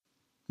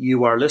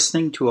You are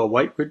listening to a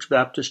White Ridge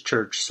Baptist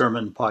Church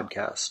sermon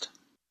podcast.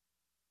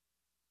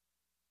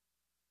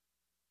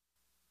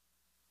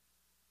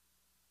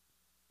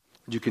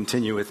 Would you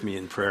continue with me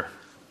in prayer?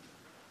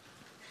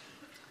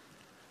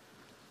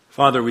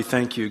 Father, we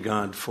thank you,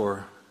 God,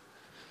 for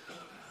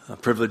the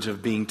privilege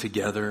of being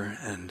together,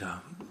 and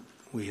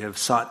we have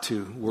sought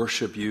to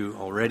worship you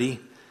already,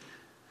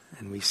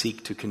 and we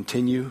seek to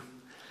continue.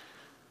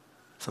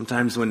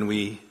 Sometimes when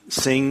we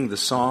sing the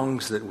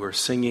songs that we're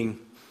singing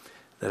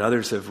that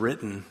others have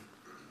written,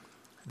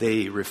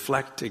 they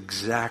reflect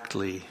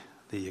exactly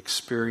the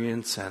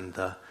experience and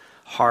the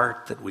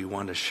heart that we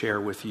want to share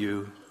with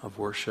you of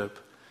worship.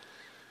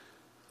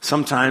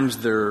 Sometimes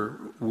they're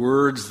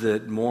words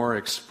that more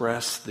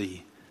express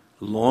the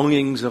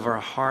longings of our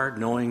heart,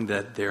 knowing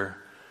that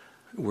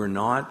we're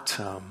not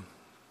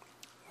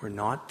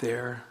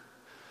there,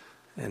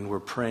 and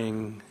we're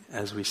praying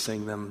as we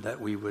sing them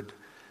that we would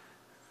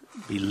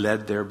be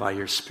led there by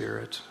your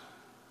Spirit,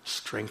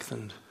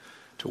 strengthened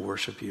to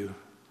worship you.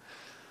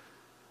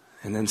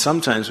 And then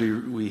sometimes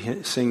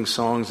we sing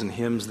songs and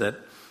hymns that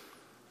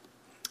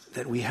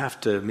we have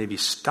to maybe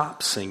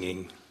stop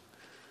singing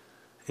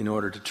in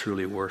order to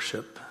truly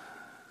worship,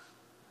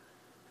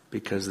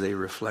 because they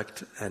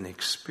reflect an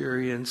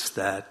experience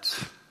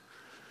that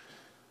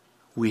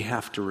we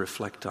have to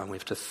reflect on, we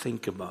have to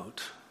think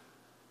about.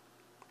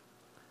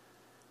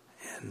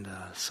 And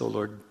so,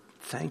 Lord,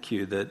 thank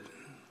you that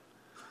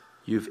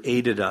you've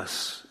aided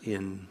us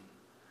in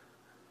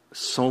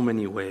so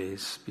many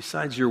ways.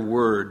 Besides your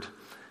word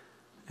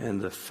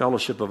and the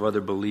fellowship of other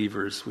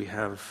believers, we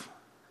have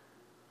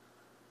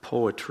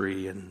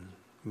poetry and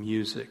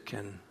music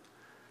and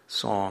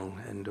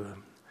song, and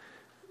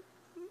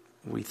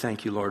we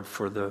thank you, Lord,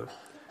 for the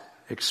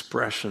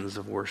expressions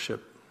of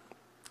worship.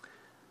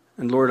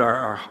 And Lord,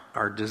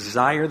 our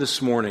desire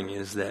this morning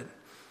is that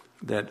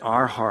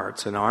our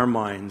hearts and our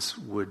minds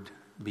would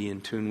be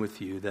in tune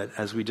with you, that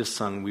as we just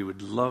sung, we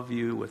would love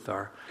you with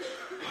our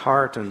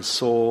heart and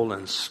soul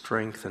and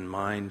strength and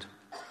mind.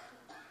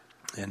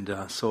 And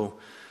so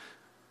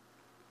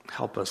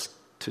help us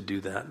to do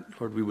that.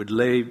 Lord, we would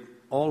lay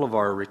all of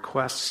our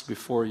requests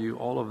before you,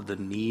 all of the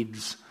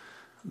needs,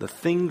 the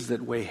things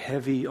that weigh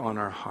heavy on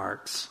our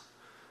hearts.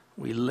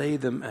 We lay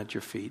them at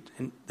your feet,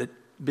 and that,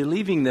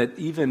 believing that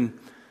even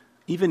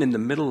in the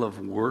middle of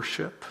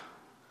worship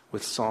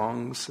with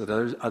songs that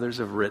others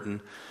have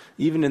written,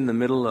 even in the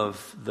middle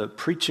of the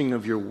preaching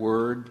of your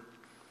word,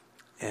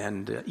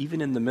 and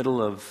even in the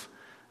middle of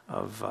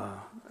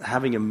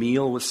having a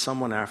meal with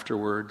someone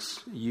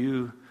afterwards,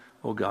 you,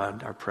 oh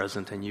God, are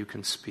present and you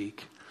can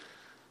speak.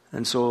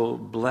 And so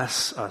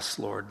bless us,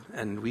 Lord,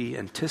 and we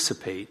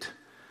anticipate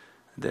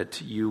that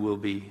you will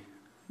be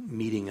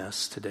meeting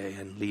us today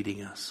and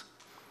leading us.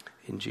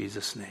 In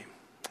Jesus' name,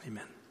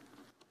 amen.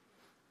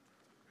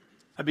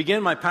 I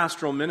began my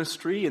pastoral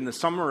ministry in the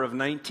summer of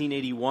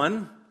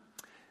 1981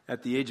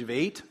 at the age of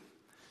 8.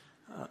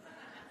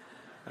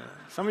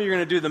 Some of you are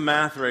going to do the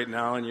math right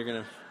now, and you're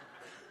going to,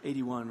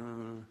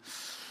 81.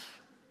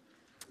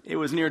 It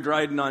was near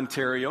Dryden,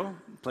 Ontario,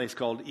 a place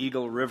called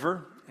Eagle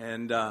River,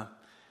 and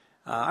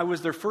I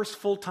was their first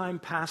full-time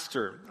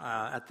pastor.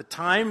 At the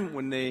time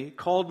when they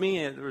called me,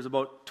 there was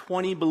about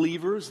 20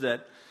 believers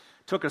that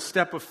took a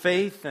step of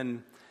faith,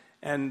 and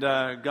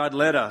God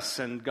led us,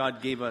 and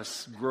God gave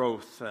us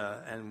growth,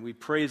 and we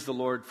praise the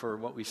Lord for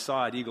what we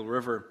saw at Eagle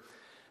River.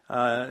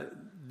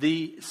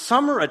 The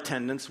summer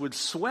attendance would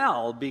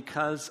swell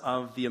because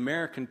of the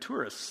American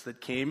tourists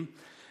that came,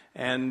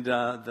 and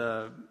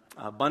the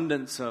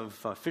abundance of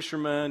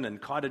fishermen and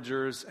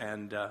cottagers,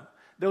 and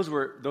those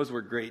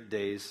were great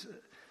days.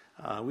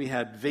 We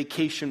had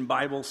vacation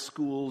Bible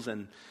schools,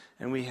 and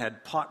we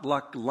had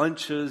potluck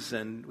lunches,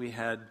 and we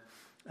had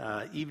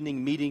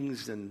evening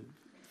meetings and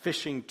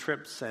fishing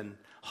trips and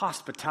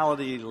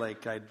hospitality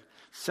like I'd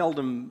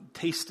seldom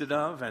tasted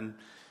of, and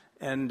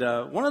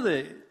one of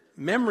the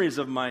memories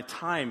of my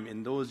time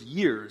in those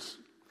years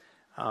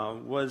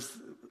was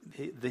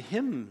the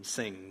hymn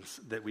sings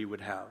that we would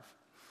have.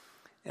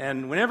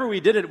 And whenever we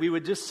did it, we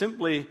would just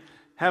simply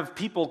have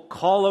people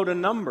call out a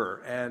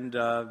number, and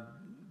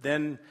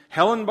then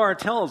Helen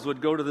Bartels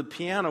would go to the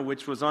piano,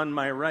 which was on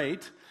my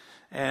right,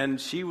 and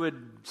she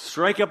would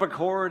strike up a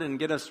chord and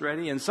get us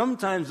ready. And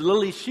sometimes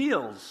Lily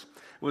Shields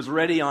was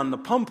ready on the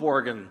pump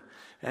organ,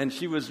 and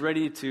she was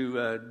ready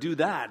to do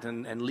that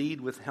and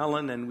lead with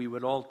Helen, and we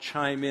would all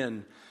chime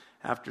in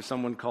after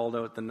someone called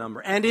out the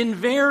number. And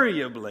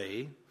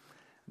invariably,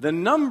 the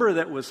number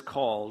that was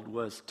called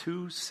was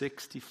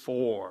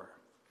 264.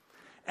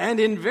 And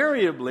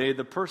invariably,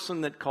 the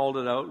person that called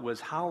it out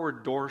was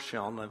Howard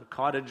Dorschelm, a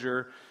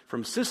cottager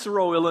from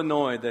Cicero,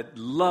 Illinois, that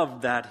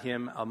loved that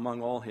hymn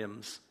among all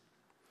hymns.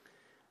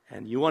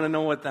 And you want to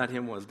know what that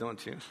hymn was,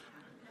 don't you?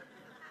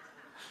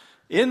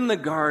 In the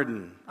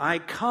garden, I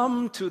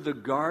come to the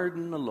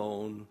garden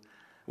alone,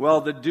 while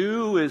the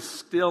dew is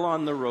still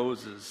on the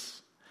roses,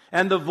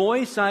 and the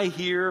voice I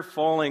hear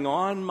falling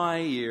on my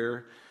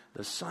ear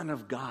the Son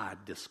of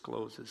God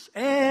discloses.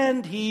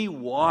 And he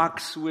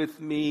walks with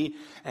me,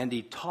 and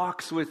he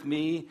talks with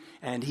me,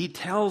 and he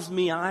tells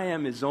me I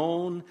am his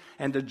own,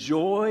 and the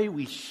joy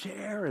we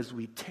share as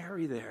we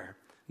tarry there,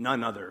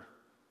 none other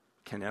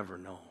can ever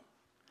know.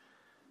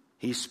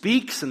 He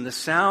speaks, and the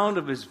sound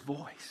of his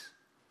voice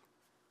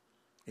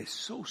is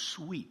so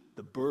sweet,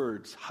 the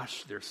birds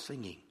hush their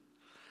singing.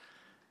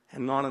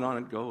 And on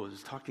it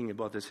goes, talking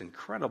about this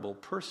incredible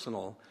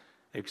personal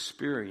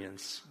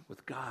experience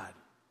with God.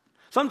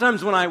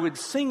 Sometimes when I would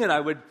sing it, I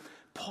would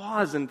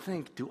pause and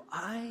think, do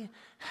I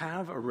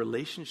have a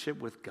relationship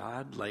with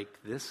God like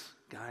this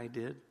guy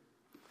did?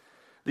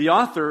 The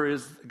author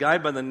is a guy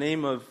by the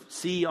name of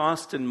C.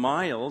 Austin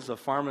Miles, a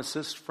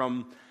pharmacist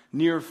from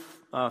near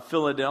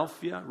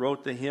Philadelphia,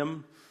 wrote the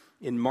hymn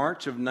in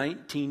March of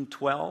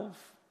 1912.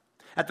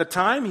 At the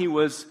time, he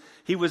was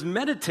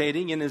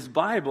meditating in his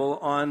Bible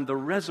on the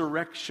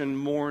resurrection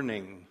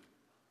morning.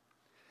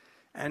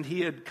 And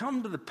he had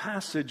come to the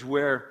passage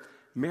where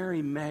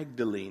Mary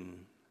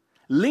Magdalene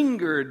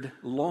lingered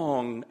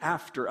long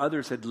after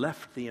others had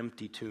left the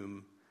empty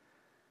tomb.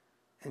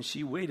 And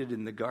she waited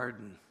in the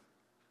garden.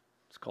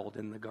 It's called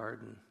In the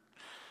Garden.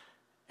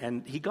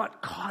 And he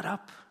got caught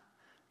up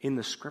in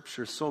the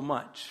scripture so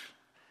much,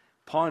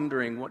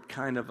 pondering what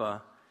kind of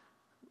a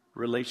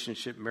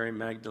relationship Mary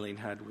Magdalene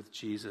had with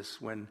Jesus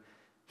when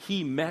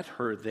he met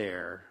her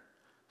there,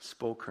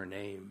 spoke her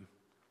name.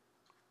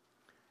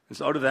 And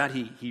so out of that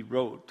he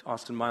wrote,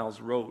 Austin Miles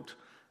wrote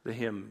the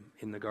hymn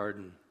In the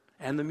Garden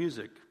and the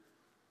music.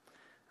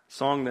 A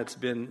song that's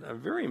been a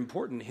very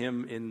important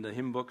hymn in the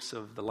hymn books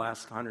of the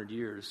last 100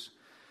 years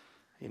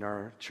in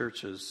our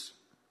churches.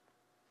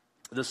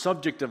 The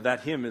subject of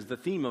that hymn is the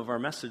theme of our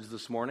message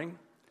this morning.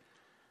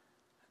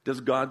 Does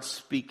God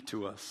speak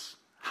to us?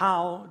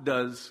 How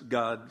does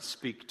God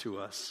speak to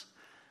us?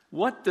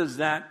 What does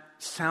that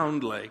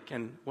sound like,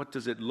 and what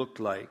does it look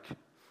like?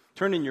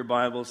 Turn in your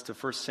Bibles to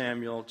 1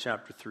 Samuel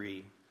chapter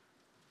 3.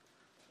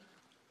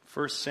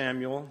 1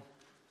 Samuel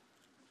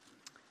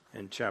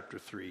and chapter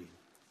 3.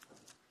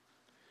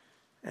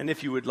 And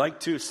if you would like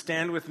to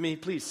stand with me,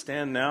 please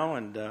stand now,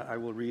 and I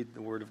will read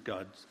the Word of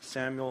God.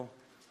 Samuel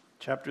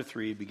chapter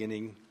 3,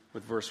 beginning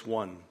with verse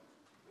 1.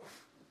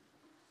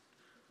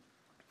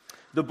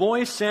 The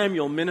boy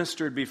Samuel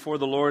ministered before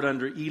the Lord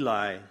under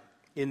Eli.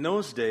 In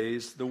those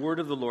days, the word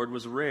of the Lord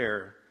was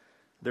rare.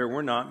 There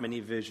were not many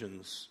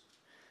visions.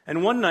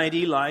 And one night,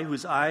 Eli,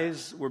 whose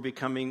eyes were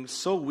becoming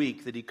so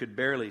weak that he could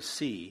barely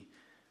see,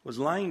 was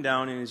lying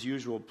down in his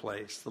usual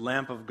place. The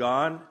lamp of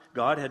God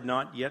had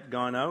not yet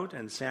gone out,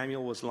 and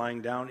Samuel was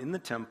lying down in the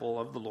temple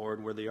of the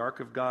Lord where the ark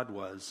of God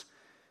was.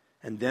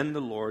 And then the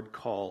Lord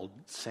called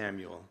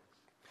Samuel.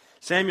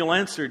 Samuel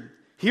answered,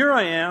 "Here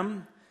I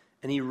am."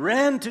 And he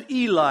ran to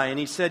Eli, and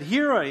he said,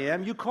 "Here I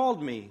am, you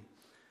called me."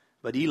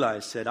 But Eli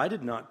said, "I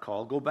did not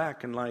call, go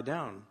back and lie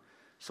down."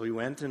 So he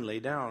went and lay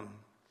down.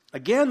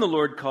 Again the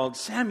Lord called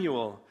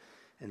Samuel,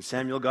 and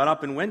Samuel got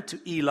up and went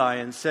to Eli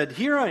and said,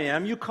 "Here I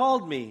am, you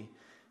called me."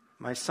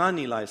 "My son,"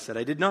 Eli said,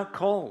 "I did not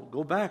call,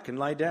 go back and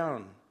lie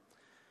down."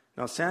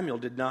 Now Samuel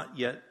did not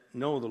yet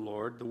know the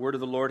Lord. The word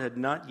of the Lord had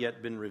not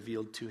yet been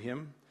revealed to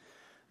him.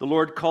 The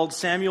Lord called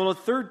Samuel a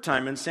third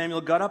time, and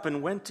Samuel got up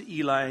and went to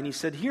Eli, and he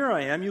said, "Here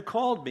I am, you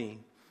called me."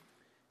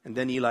 And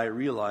then Eli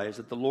realized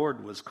that the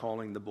Lord was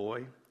calling the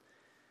boy.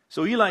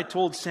 So Eli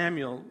told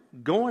Samuel,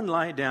 "Go and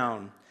lie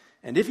down,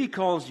 and if he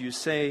calls you,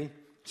 say,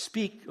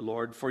 'Speak,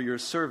 Lord, for your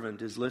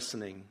servant is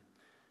listening.'"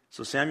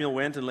 So Samuel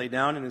went and lay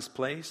down in his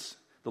place.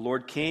 The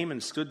Lord came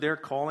and stood there,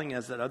 calling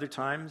as at other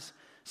times,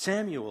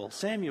 "Samuel,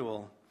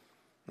 Samuel."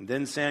 And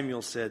then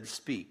Samuel said,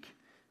 "Speak,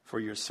 for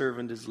your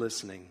servant is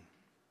listening."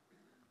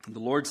 And the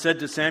Lord said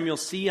to Samuel,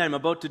 "See, I am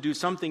about to do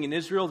something in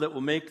Israel that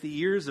will make the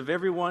ears of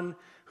everyone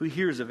who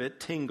hears of it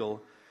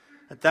tingle.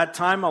 At that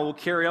time I will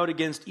carry out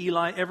against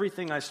Eli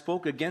everything I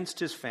spoke against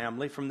his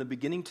family from the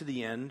beginning to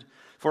the end.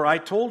 For I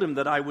told him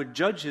that I would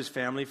judge his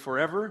family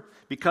forever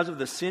because of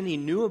the sin he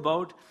knew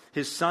about.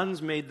 His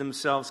sons made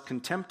themselves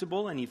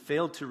contemptible, and he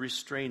failed to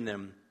restrain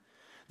them.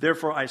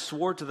 Therefore I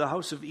swore to the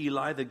house of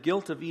Eli, the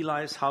guilt of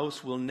Eli's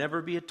house will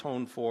never be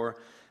atoned for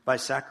by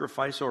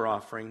sacrifice or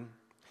offering."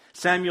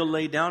 Samuel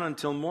lay down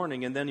until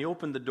morning, and then he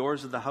opened the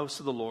doors of the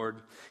house of the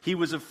Lord. He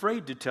was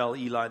afraid to tell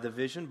Eli the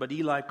vision, but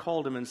Eli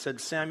called him and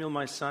said, "Samuel,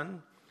 my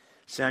son."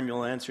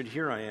 Samuel answered,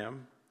 "Here I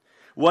am."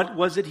 "What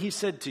was it he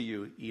said to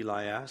you?"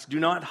 Eli asked.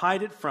 "Do not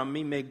hide it from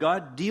me. May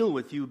God deal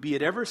with you, be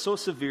it ever so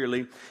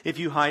severely, if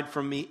you hide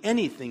from me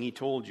anything he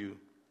told you."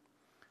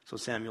 So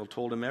Samuel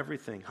told him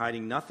everything,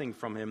 hiding nothing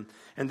from him.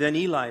 And then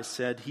Eli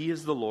said, "He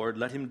is the Lord.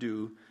 Let him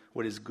do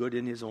what is good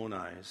in his own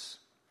eyes."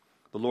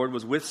 The Lord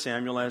was with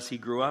Samuel as he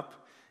grew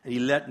up, and he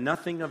let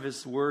nothing of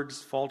his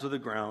words fall to the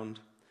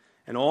ground.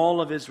 And all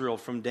of Israel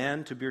from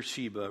Dan to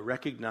Beersheba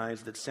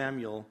recognized that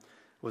Samuel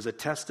was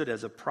attested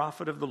as a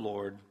prophet of the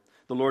Lord.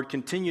 The Lord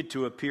continued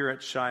to appear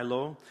at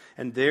Shiloh,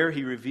 and there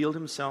he revealed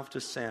himself to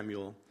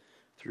Samuel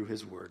through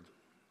his word.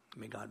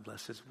 May God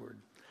bless his word.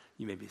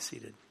 You may be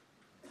seated.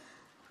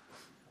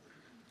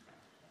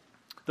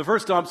 The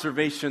first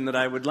observation that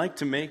I would like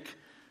to make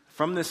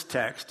from this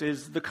text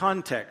is the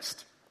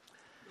context.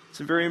 It's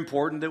very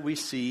important that we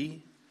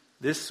see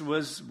this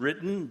was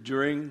written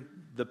during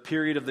the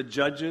period of the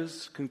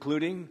Judges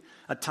concluding,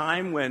 a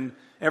time when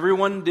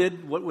everyone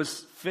did what was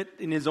fit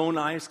in his own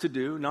eyes to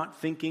do, not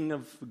thinking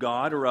of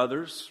God or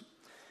others.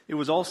 It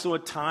was also a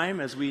time,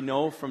 as we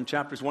know from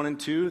chapters 1 and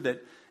 2,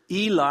 that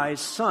Eli's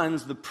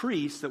sons, the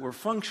priests that were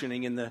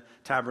functioning in the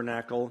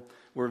tabernacle,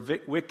 were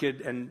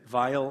wicked and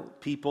vile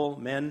people,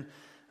 men.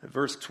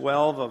 Verse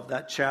 12 of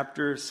that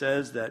chapter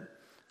says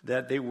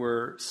that they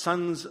were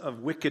sons of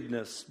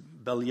wickedness,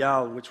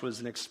 Belial, which was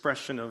an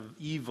expression of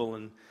evil,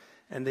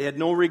 and they had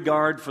no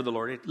regard for the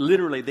Lord.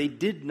 Literally, they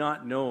did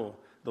not know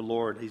the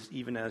Lord,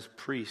 even as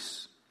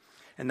priests.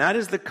 And that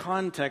is the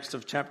context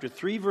of chapter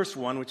 3, verse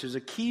 1, which is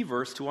a key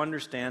verse to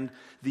understand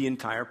the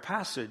entire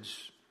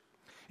passage.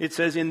 It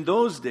says, "In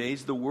those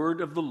days the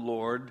word of the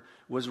Lord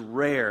was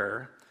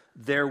rare.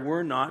 There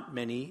were not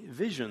many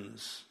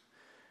visions."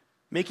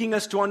 Making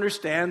us to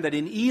understand that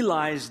in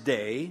Eli's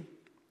day,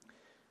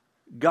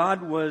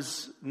 God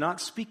was not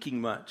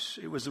speaking much.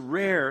 It was a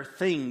rare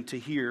thing to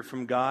hear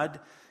from God.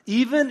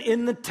 Even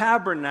in the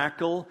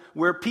tabernacle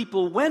where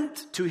people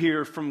went to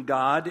hear from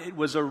God, it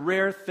was a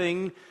rare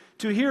thing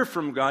to hear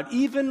from God.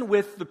 Even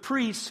with the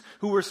priests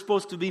who were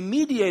supposed to be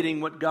mediating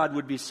what God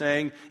would be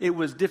saying, it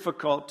was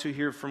difficult to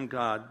hear from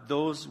God.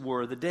 Those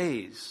were the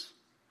days.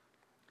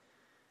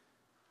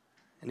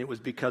 And it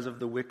was because of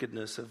the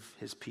wickedness of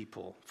his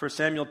people. 1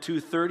 Samuel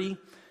 2:30,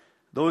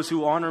 "Those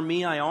who honor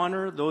me I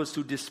honor, those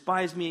who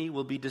despise me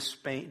will be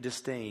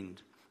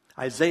disdained."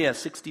 Isaiah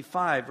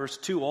 65, verse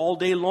 2, "All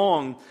day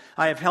long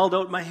I have held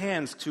out my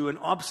hands to an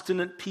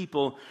obstinate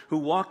people who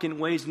walk in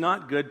ways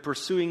not good,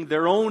 pursuing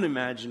their own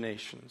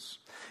imaginations."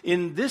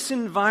 In this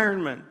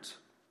environment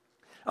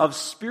of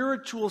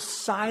spiritual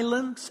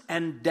silence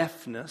and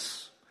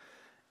deafness,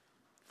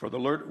 for the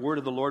word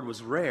of the Lord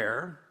was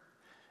rare,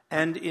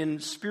 and in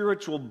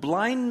spiritual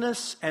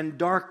blindness and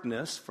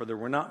darkness, for there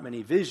were not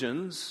many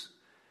visions,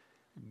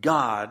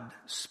 God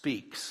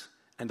speaks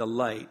and a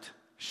light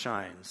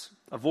shines.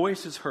 A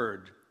voice is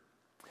heard.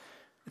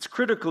 It's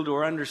critical to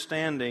our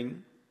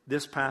understanding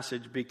this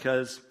passage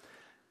because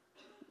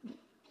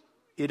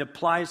it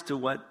applies to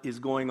what is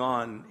going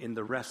on in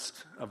the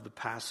rest of the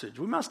passage.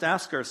 We must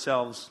ask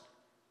ourselves,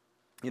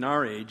 in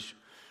our age,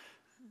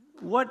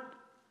 what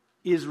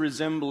is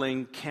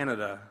resembling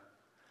Canada?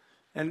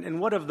 And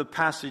what of the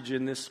passage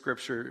in this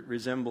scripture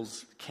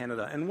resembles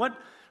Canada? And what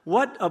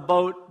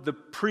about the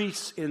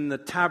priests in the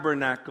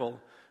tabernacle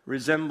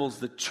resembles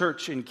the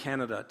church in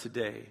Canada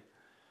today?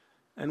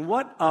 And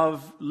what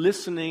of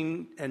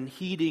listening and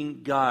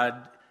heeding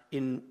God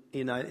in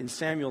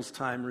Samuel's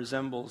time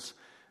resembles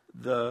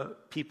the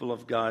people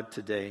of God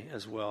today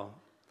as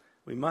well?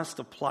 We must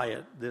apply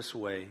it this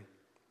way.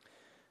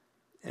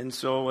 And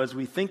so as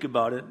we think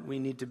about it, we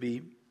need to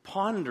be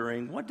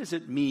pondering, what does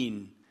it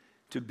mean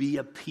to be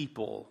a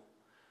people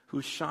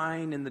who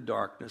shine in the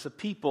darkness, a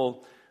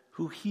people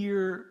who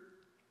hear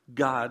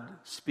God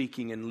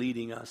speaking and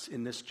leading us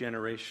in this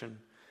generation,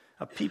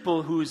 a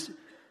people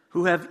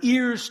who have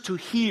ears to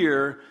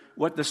hear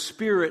what the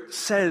Spirit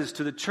says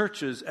to the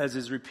churches, as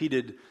is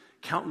repeated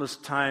countless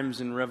times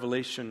in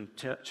Revelation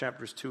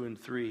chapters 2 and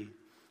 3,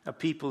 a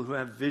people who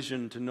have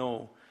vision to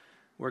know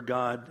where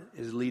God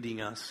is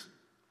leading us.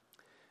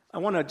 I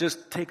want to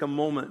just take a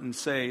moment and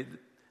say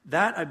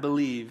that I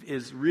believe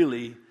is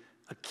really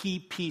a key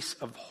piece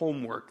of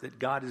homework that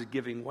God is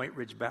giving White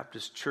Ridge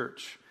Baptist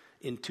Church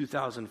in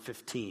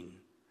 2015.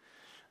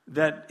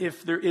 That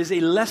if there is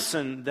a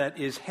lesson that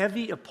is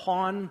heavy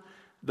upon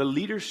the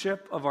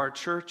leadership of our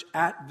church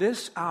at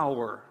this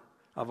hour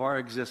of our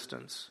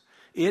existence,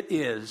 it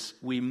is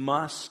we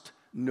must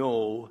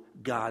know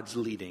God's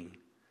leading.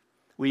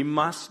 We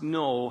must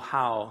know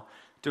how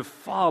to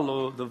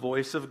follow the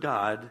voice of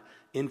God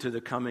into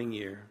the coming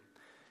year.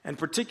 And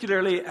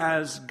particularly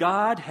as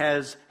God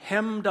has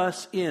hemmed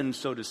us in,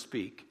 so to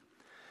speak,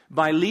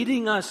 by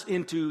leading us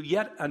into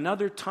yet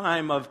another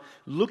time of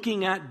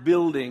looking at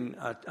building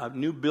a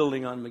new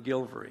building on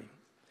McGilvery.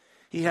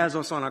 He has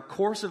us on a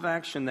course of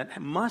action that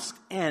must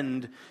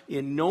end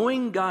in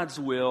knowing God's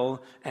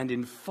will and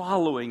in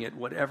following it,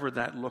 whatever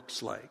that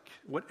looks like,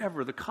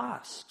 whatever the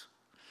cost,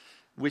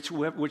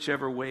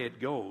 whichever way it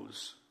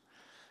goes.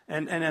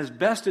 And as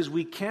best as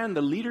we can,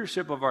 the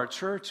leadership of our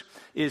church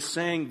is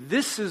saying,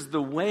 this is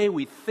the way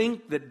we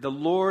think that the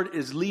Lord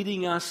is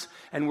leading us,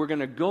 and we're going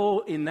to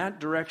go in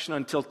that direction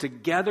until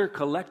together,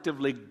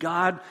 collectively,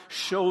 God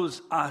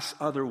shows us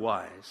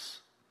otherwise.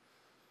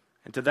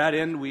 And to that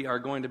end, we are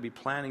going to be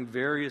planning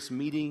various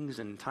meetings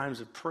and times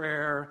of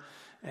prayer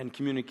and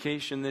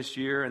communication this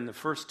year. And the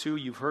first two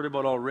you've heard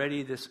about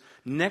already. This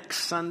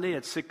next Sunday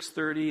at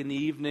 6:30 in the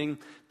evening,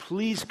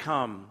 please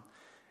come.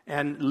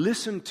 and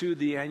listen to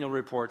the annual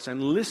reports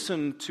and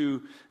listen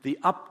to the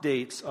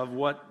updates of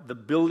what the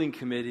building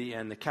committee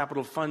and the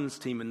capital funds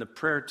team and the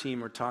prayer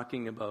team are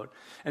talking about.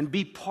 And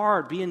be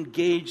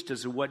engaged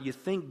as to what you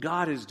think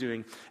God is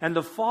doing. And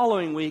the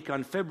following week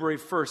on February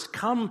 1st,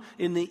 come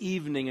in the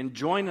evening and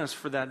join us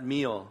for that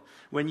meal,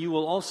 when you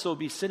will also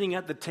be sitting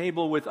at the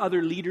table with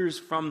other leaders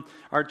from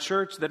our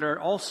church that are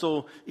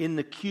also in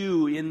the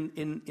queue,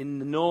 in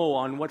the know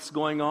on what's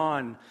going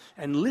on,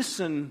 and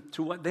listen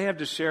to what they have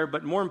to share,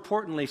 but more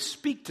importantly,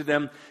 speak to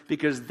them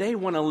because they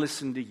want to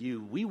listen to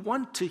you. We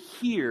want to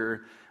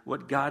hear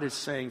what God is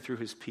saying through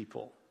his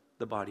people,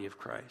 the body of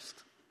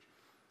Christ.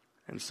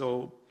 And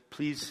so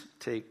please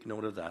take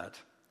note of that.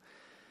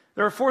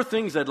 There are 4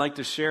 things I'd like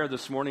to share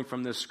this morning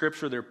from this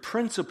scripture. They're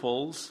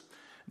principles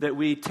that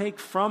we take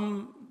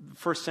from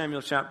 1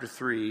 Samuel chapter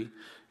 3,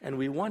 and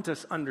we want to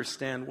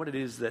understand what it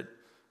is that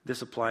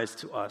this applies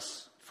to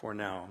us for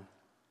now.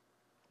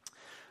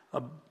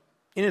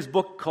 In his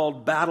book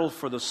called Battle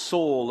for the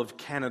Soul of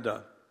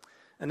Canada,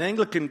 an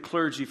Anglican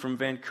clergy from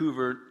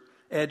Vancouver,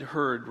 Ed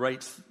Hurd,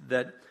 writes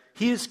that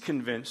he is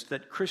convinced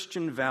that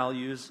Christian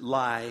values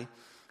lie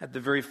at the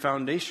very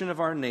foundation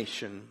of our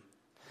nation,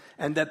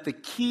 and that the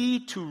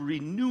key to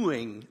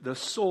renewing the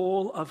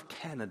soul of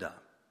Canada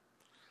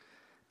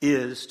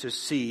is to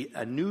see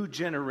a new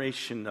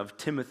generation of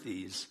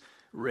Timothys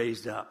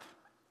raised up.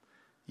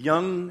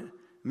 Young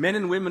men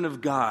and women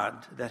of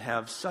God that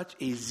have such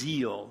a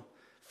zeal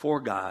for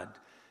God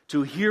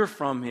to hear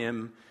from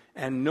him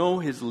and know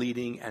his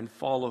leading and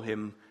follow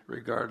him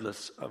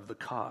regardless of the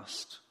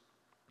cost.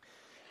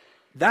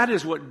 That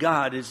is what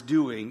God is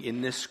doing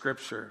in this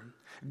scripture.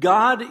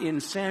 God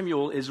in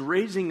Samuel is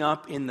raising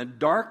up in the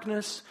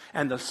darkness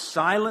and the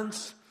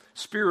silence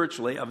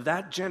spiritually of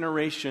that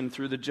generation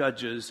through the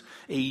judges,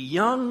 a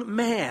young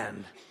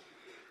man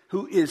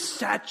who is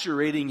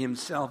saturating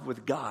himself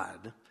with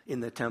God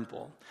in the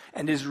temple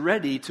and is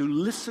ready to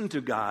listen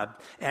to God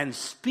and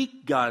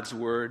speak God's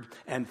word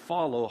and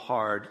follow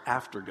hard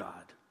after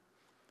God.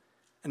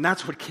 And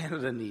that's what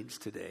Canada needs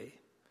today.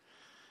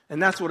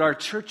 And that's what our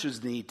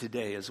churches need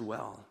today as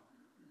well.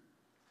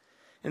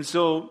 And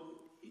so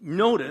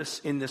notice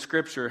in the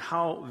scripture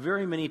how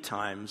very many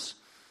times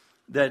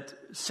that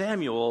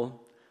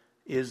Samuel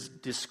is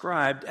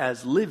described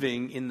as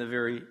living in the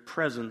very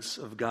presence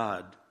of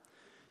God.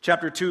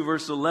 Chapter 2,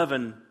 verse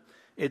 11,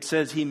 it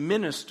says he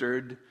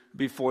ministered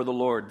before the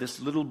Lord.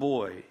 This little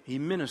boy, he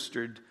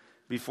ministered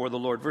before the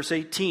Lord. Verse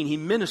 18, he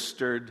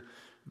ministered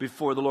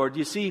before the Lord.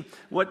 You see,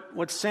 what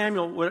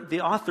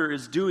the author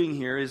is doing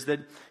here is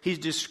that he's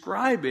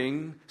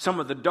describing some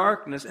of the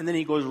darkness, and then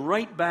he goes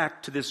right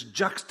back to this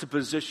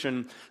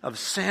juxtaposition of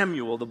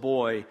Samuel, the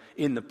boy,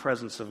 in the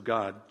presence of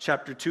God.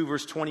 Chapter 2,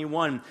 verse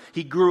 21,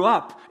 he grew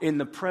up in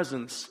the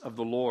presence of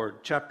the Lord.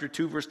 Chapter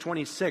 2, verse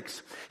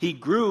 26, he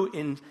grew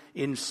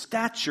in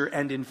stature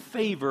and in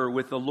favor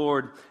with the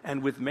Lord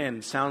and with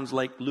men. Sounds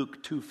like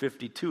Luke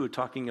 2:52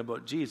 talking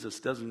about Jesus,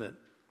 doesn't it?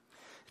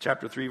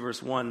 Chapter 3,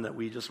 verse 1 that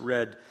we just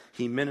read,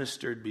 he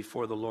ministered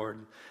before the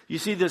Lord. You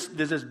see, there's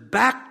this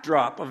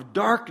backdrop of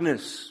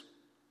darkness.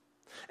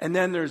 And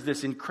then there's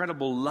this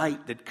incredible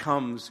light that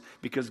comes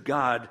because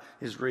God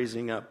is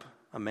raising up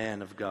a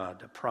man of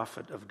God, a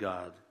prophet of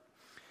God.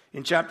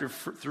 In chapter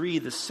 3,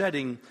 the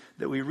setting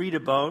that we read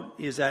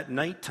about is at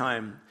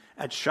nighttime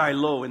at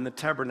Shiloh in the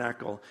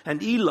tabernacle.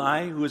 And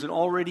Eli, who is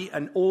already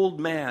an old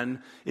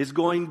man, is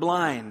going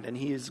blind, and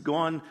he has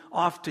gone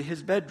off to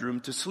his bedroom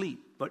to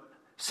sleep.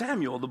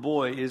 Samuel, the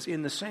boy, is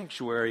in the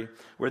sanctuary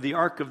where the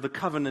Ark of the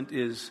Covenant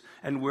is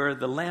and where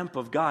the lamp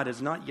of God has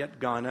not yet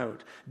gone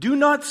out. Do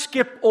not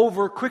skip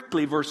over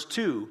quickly, verse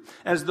 2,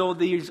 as though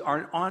these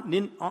are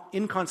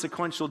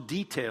inconsequential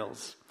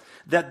details,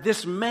 that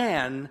this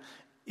man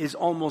is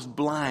almost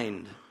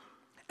blind.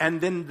 And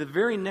then the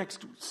very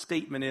next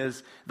statement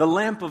is, the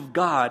lamp of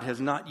God has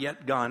not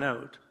yet gone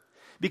out.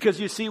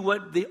 Because you see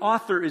what the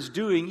author is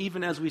doing,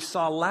 even as we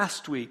saw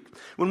last week.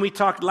 When we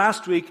talked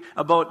last week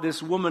about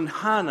this woman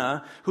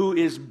Hannah who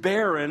is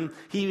barren,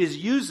 he is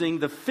using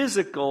the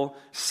physical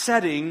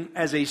setting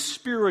as a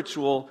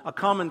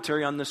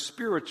commentary on the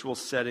spiritual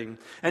setting.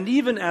 And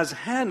even as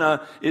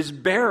Hannah is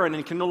barren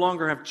and can no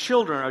longer have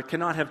children or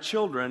cannot have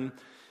children,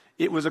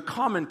 it was a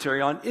commentary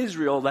on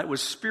Israel that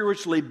was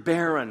spiritually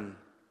barren.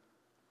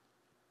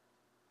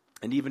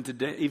 And even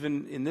today,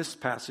 even in this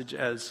passage,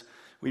 as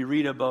we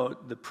read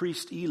about the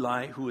priest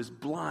Eli, who is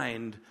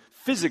blind,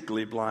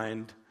 physically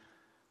blind.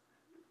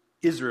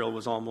 Israel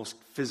was almost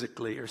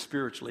physically or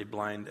spiritually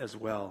blind as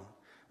well.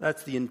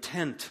 That's the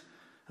intent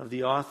of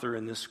the author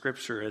in this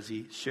scripture as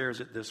he shares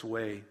it this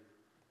way.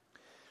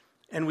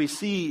 And we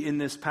see in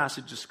this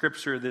passage of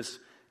scripture this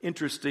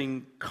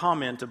interesting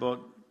comment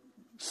about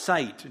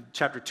sight. In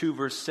chapter 2,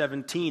 verse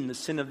 17, the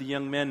sin of the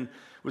young men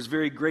was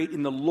very great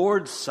in the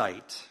Lord's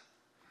sight.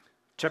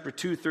 Chapter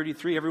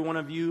 2:33, every one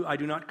of you I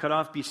do not cut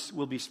off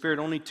will be spared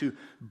only to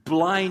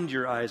blind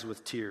your eyes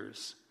with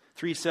tears.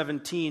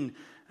 3:17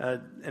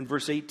 and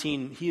verse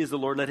 18, he is the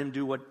Lord, let him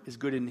do what is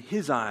good in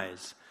his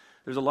eyes.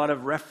 There's a lot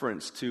of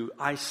reference to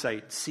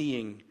eyesight,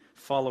 seeing,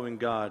 following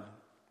God.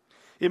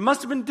 It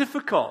must have been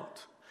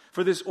difficult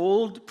for this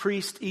old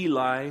priest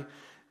Eli,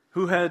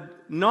 who had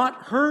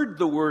not heard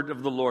the word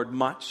of the Lord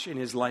much in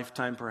his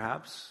lifetime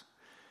perhaps,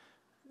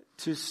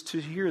 to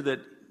hear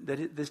that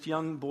this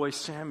young boy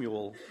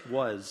Samuel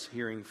was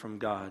hearing from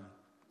God.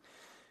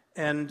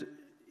 And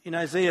in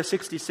Isaiah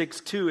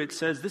 66:2 it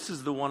says, "This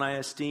is the one I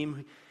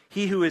esteem,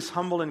 he who is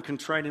humble and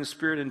contrite in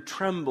spirit and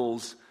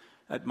trembles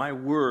at my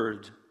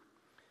word."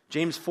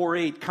 James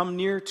 4:8, "Come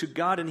near to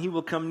God and he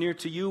will come near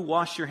to you.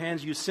 Wash your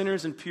hands, you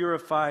sinners, and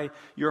purify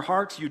your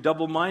hearts, you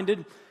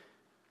double-minded."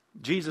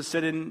 Jesus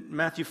said in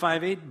Matthew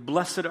 5:8,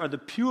 "Blessed are the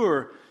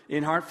pure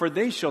in heart, for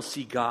they shall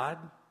see God."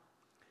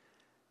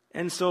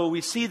 And so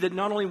we see that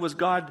not only was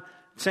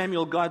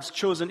Samuel God's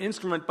chosen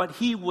instrument, but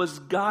he was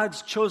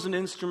God's chosen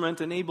instrument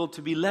and able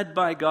to be led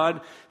by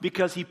God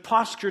because he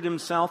postured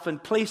himself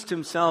and placed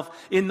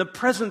himself in the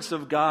presence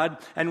of God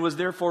and was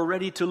therefore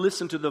ready to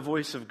listen to the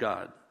voice of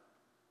God.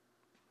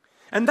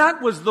 And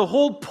that was the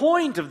whole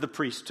point of the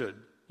priesthood,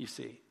 you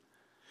see.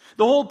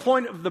 The whole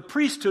point of the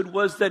priesthood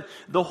was that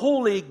the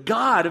holy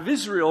God of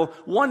Israel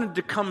wanted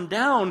to come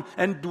down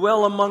and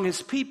dwell among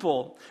his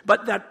people.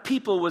 But that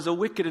people was a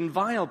wicked and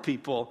vile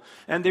people.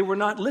 And they were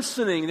not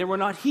listening, they were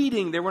not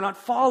heeding, they were not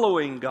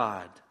following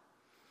God.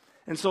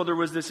 And so there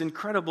was this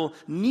incredible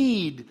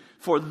need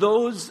for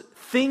those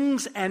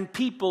things and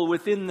people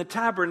within the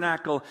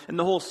tabernacle and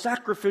the whole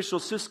sacrificial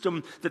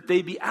system that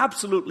they be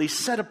absolutely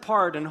set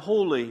apart and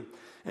holy.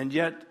 And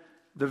yet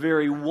the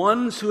very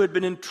ones who had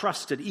been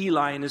entrusted,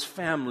 Eli and his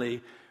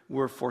family,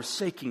 were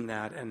forsaking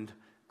that, and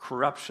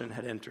corruption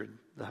had entered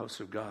the house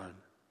of God.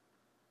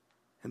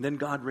 And then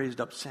God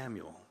raised up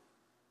Samuel,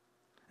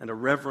 and a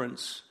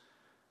reverence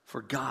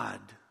for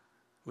God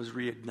was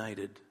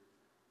reignited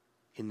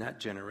in that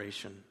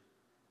generation.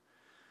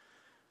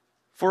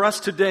 For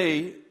us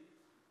today,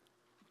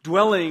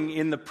 dwelling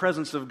in the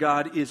presence of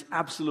God is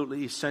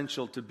absolutely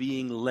essential to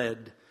being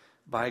led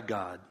by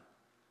God.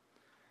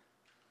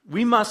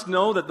 We must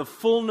know that the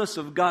fullness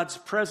of God's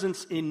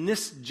presence in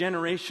this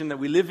generation that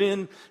we live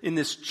in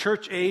this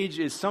church age,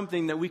 is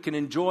something that we can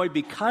enjoy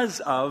because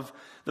of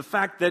the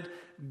fact that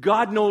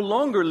God no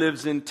longer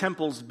lives in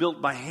temples built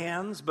by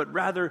hands, but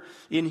rather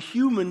in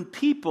human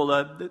people,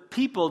 the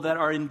people that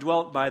are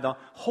indwelt by the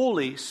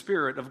Holy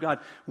Spirit of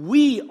God.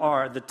 We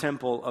are the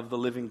temple of the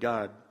living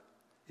God,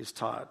 is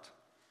taught.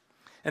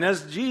 And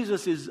as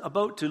Jesus is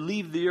about to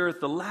leave the earth,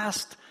 the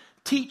last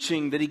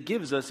teaching that he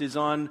gives us is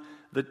on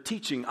the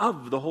teaching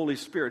of the Holy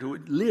Spirit, who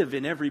would live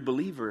in every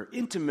believer,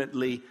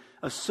 intimately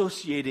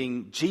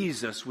associating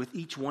Jesus with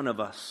each one of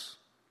us,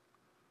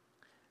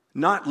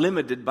 not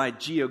limited by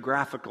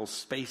geographical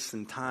space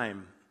and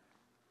time.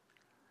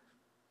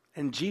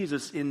 And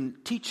Jesus in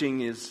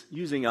teaching is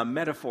using a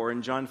metaphor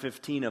in John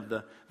 15 of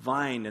the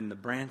vine and the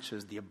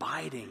branches, the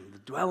abiding,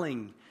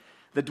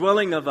 the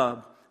dwelling of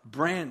a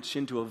branch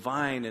into a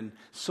vine, and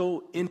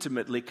so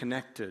intimately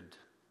connected.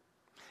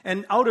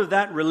 And out of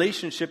that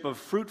relationship of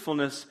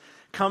fruitfulness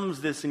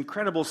comes this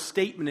incredible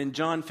statement in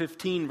John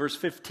 15, verse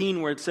 15,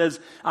 where it says,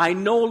 "I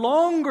no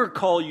longer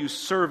call you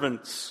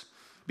servants,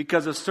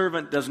 because a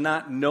servant does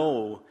not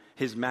know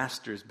his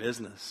master's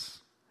business.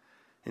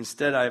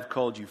 Instead, I have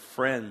called you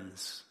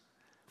friends,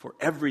 for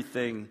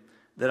everything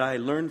that I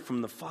learned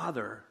from the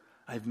Father,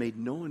 I have made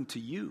known to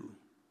you."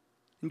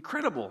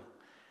 Incredible.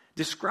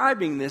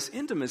 Describing this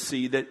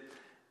intimacy that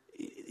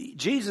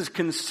Jesus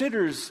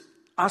considers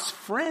us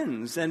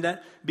friends, and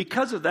that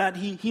because of that,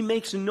 he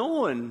makes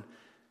known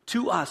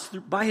to us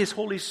by his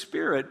Holy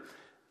Spirit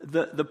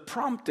the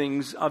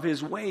promptings of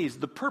his ways,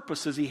 the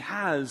purposes he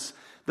has,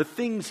 the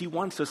things he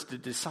wants us to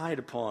decide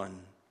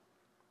upon.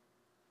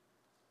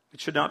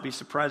 It should not be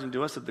surprising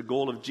to us that the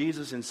goal of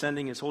Jesus in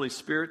sending his Holy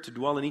Spirit to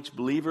dwell in each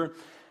believer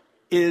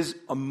is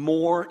a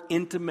more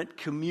intimate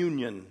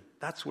communion.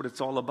 That's what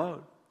it's all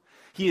about.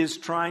 He is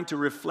trying to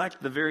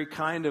reflect the very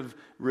kind of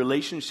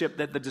relationship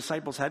that the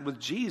disciples had with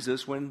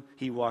Jesus when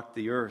he walked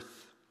the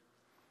earth.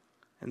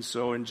 And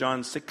so in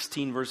John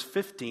 16, verse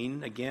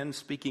 15, again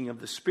speaking of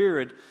the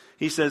Spirit,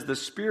 he says, "The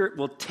Spirit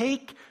will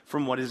take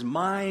from what is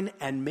mine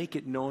and make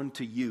it known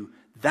to you."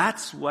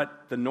 That's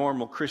what the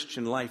normal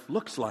Christian life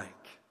looks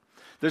like.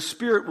 The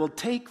Spirit will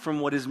take from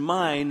what is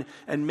mine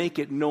and make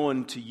it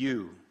known to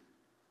you.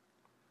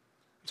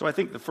 So I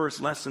think the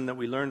first lesson that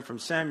we learn from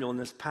Samuel in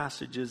this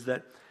passage is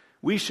that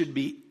we should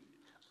be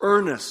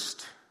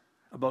earnest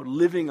about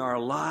living our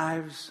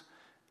lives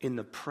in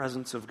the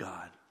presence of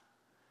God.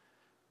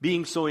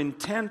 Being so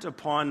intent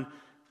upon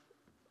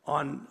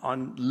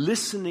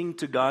listening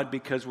to God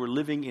because we're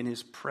living in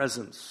his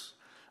presence.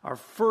 Our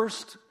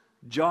first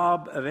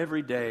job of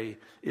every day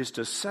is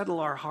to settle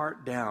our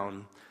heart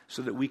down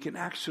so that we can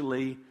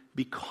actually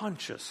be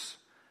conscious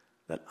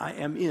that I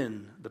am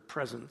in the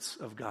presence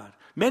of God.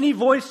 Many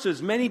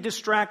voices, many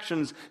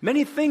distractions,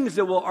 many things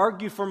that will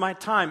argue for my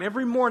time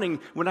every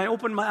morning when I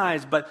open my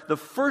eyes. But the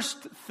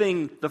first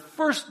thing, the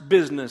first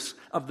business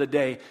of the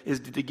day is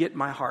to get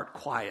my heart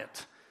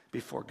quiet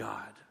before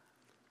God,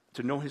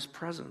 to know his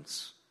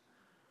presence.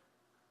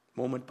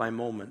 Moment by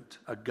moment,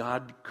 a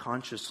God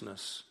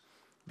consciousness,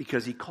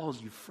 because he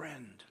calls you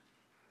friend.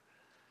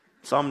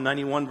 Psalm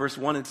 91 verse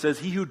 1, it says,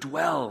 "He who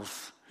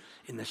dwells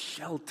in the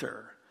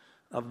shelter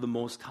of the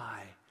Most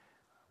High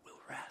will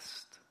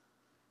rest."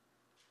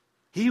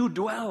 He who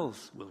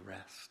dwells will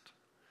rest.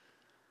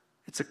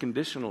 It's a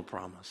conditional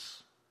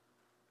promise.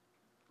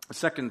 The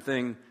second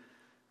thing,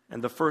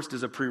 and the first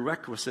is a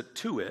prerequisite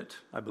to it,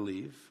 I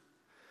believe.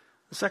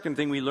 The second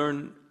thing we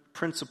learn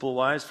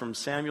principle-wise from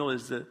Samuel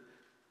is that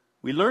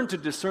we learn to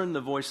discern the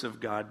voice of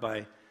God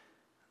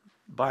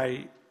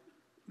by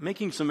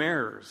making some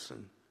errors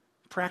and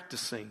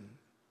practicing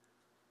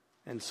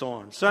and so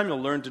on.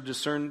 Samuel learned to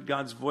discern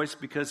God's voice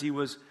because he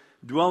was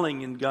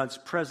dwelling in God's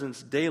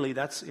presence daily.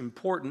 That's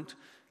important,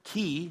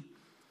 key.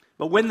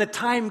 But when the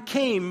time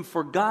came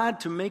for God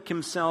to make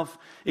himself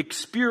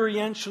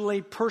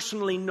experientially,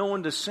 personally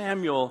known to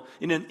Samuel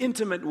in an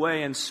intimate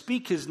way and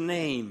speak his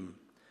name,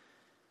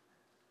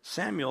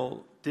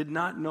 Samuel did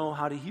not know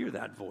how to hear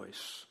that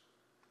voice.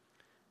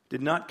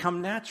 Did not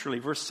come naturally.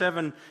 Verse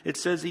 7, it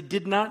says he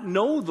did not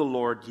know the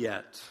Lord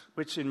yet,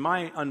 which in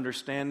my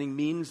understanding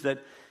means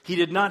that he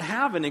did not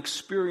have an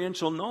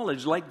experiential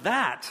knowledge like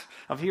that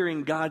of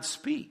hearing God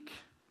speak.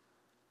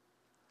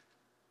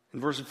 In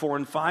verses 4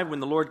 and 5,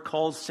 when the Lord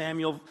calls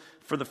Samuel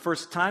for the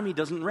first time, he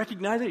doesn't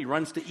recognize it. He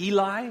runs to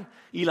Eli.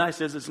 Eli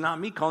says, "It's not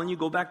me calling you,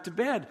 go back to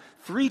bed."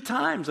 3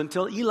 times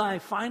until Eli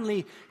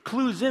finally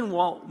clues in,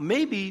 well,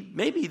 maybe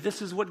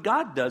this is what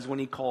God does when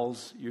he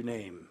calls your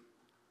name.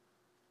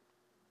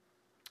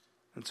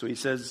 And so he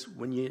says,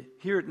 when you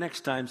hear it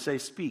next time, say,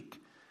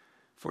 "Speak,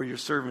 for your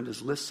servant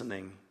is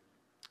listening."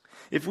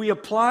 If we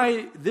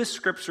apply this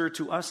scripture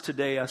to us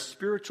today, a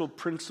spiritual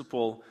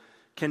principle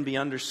can be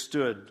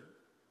understood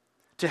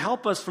to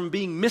help us from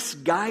being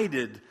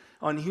misguided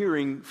on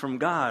hearing from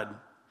God.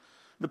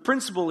 The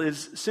principle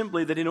is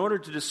simply that in order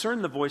to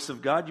discern the voice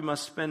of God, you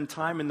must spend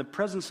time in the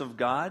presence of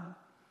God,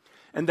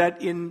 and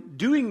that in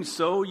doing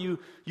so, you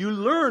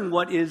learn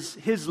what is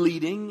his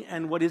leading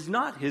and what is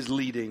not his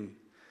leading.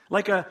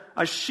 Like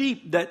a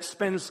sheep that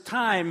spends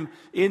time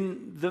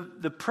in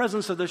the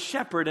presence of the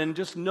shepherd and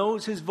just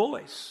knows his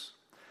voice.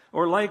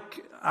 Or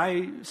like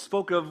I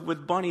spoke of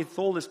with Bonnie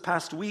Thole this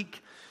past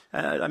week,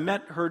 I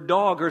met her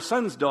dog, her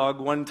son's dog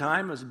one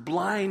time, it was a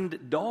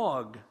blind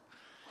dog.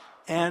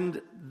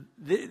 And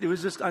it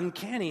was just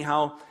uncanny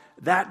how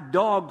that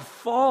dog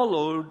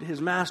followed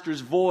his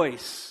master's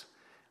voice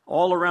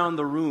all around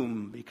the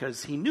room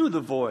because he knew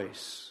the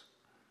voice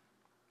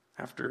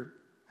after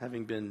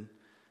having been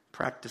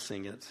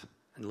practicing it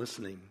and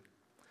listening.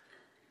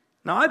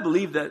 Now, I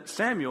believe that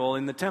Samuel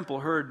in the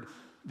temple heard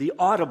the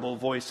audible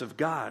voice of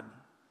God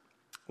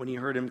when he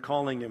heard him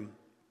calling him.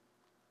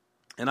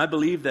 And I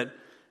believe that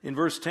in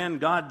verse 10,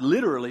 God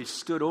literally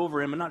stood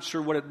over him. I'm not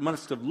sure what it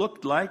must have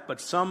looked like, but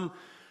some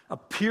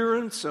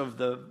appearance of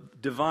the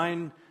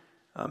divine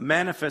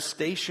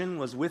manifestation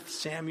was with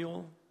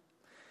Samuel.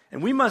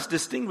 And we must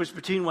distinguish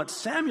between what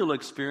Samuel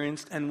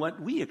experienced and what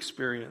we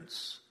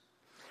experience.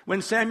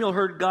 When Samuel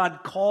heard God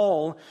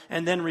call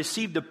and then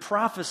received a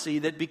prophecy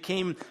that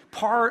became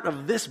part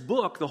of this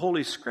book, the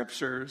Holy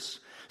Scriptures,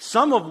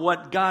 some of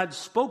what God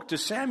spoke to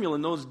Samuel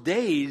in those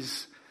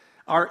days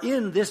are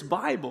in this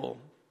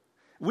Bible.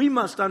 We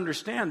must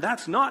understand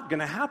that's not going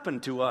to happen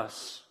to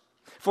us.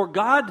 For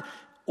God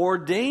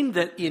ordained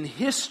that in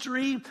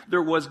history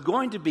there was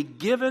going to be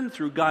given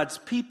through God's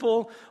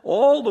people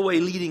all the way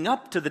leading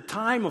up to the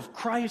time of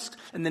Christ,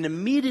 and then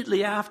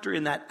immediately after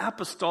in that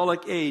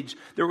apostolic age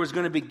there was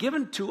going to be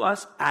given to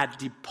us a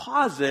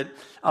deposit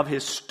of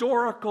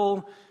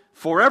historical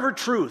forever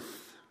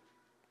truth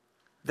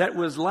that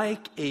was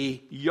like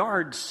a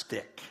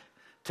yardstick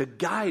to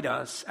guide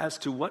us as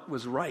to what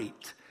was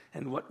right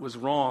and what was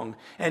wrong.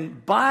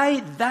 And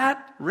by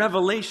that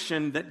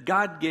revelation that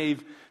God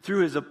gave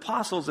through his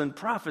apostles and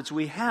prophets,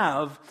 we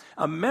have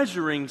a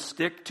measuring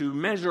stick to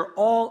measure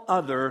all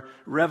other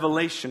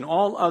revelation,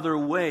 all other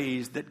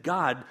ways that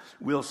God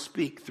will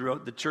speak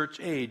throughout the church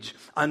age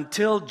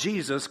until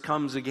Jesus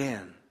comes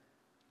again.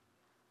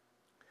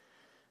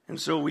 And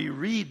so we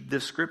read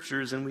the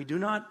scriptures and we do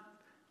not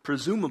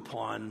presume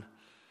upon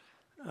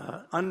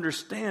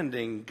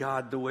understanding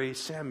God the way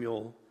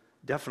Samuel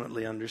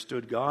definitely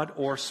understood God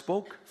or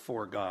spoke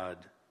for God.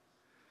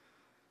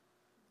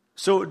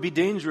 So it would be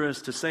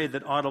dangerous to say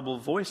that audible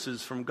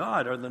voices from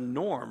God are the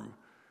norm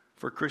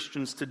for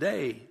Christians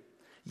today.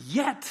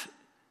 Yet,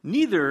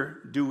 neither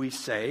do we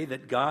say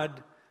that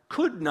God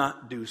could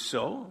not do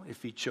so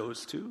if he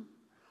chose to.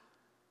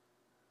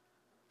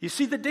 You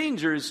see, the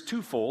danger is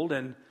twofold,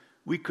 and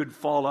we could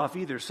fall off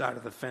either side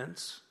of the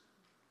fence.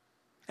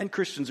 And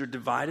Christians are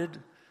divided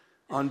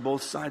on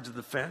both sides of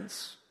the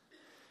fence.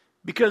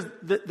 Because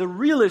the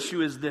real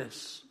issue is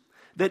this,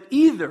 that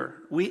either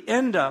we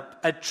end up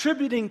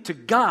attributing to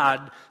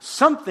God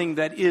something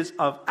that is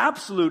of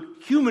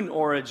absolute human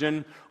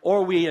origin,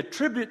 or we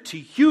attribute to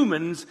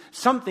humans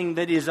something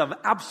that is of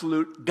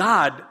absolute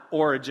God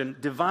origin,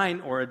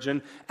 divine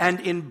origin. And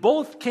in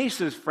both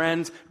cases,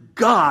 friends,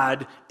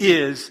 God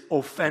is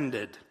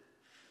offended.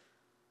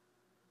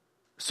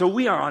 So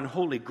we are on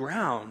holy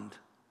ground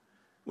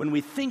when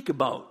we think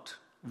about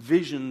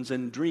visions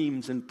and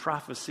dreams and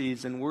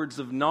prophecies and words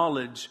of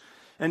knowledge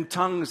and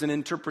tongues and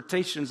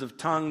interpretations of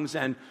tongues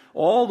and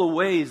all the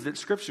ways that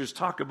Scriptures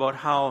talk about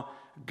how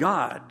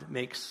God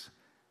makes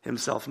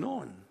himself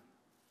known.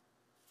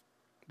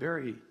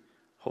 Very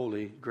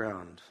holy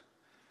ground.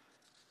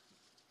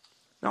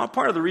 Now,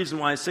 part of the reason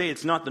why I say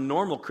it's not the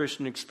normal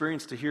Christian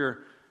experience to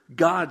hear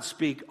God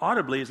speak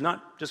audibly is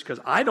not just because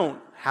I don't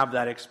have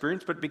that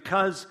experience, but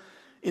because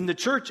in the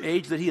church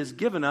age that he has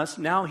given us,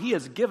 now he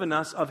has given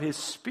us of his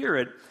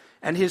Spirit,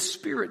 and his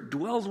Spirit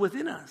dwells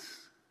within us.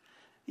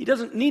 He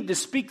doesn't need to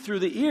speak through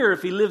the ear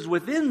if he lives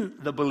within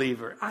the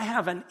believer. I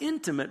have an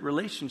intimate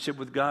relationship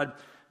with God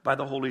by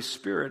the Holy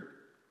Spirit.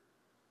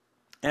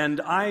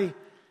 And I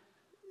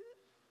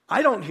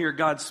don't hear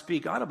God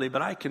speak audibly,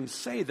 but I can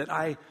say that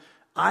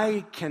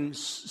I can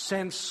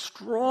sense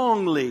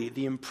strongly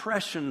the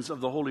impressions of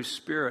the Holy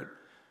Spirit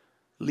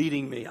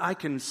leading me. I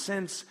can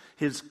sense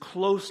his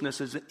closeness,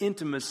 his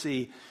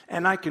intimacy,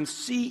 and I can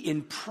see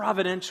in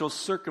providential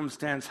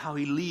circumstance how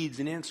he leads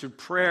in answered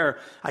prayer.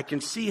 I can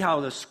see how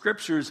the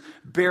Scriptures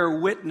bear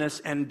witness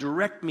and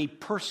direct me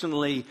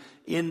personally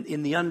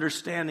in the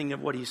understanding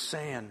of what he's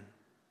saying.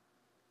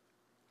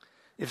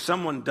 If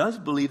someone does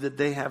believe that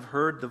they have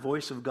heard the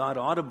voice of God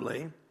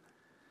audibly,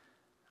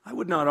 I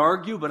would not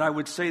argue, but I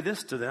would say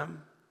this to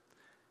them.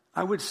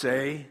 I would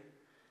say,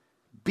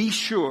 be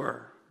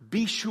sure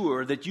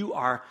that you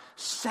are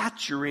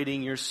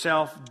saturating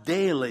yourself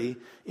daily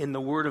in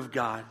the Word of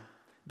God,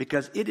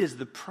 because it is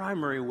the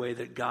primary way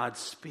that God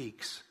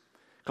speaks.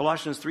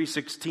 Colossians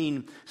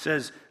 3:16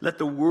 says, let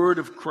the word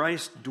of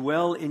Christ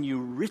dwell in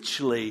you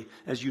richly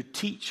as you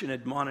teach and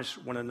admonish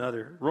one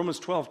another. Romans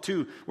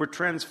 12:2, we're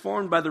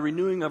transformed by the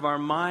renewing of our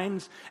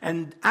minds,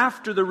 and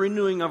after the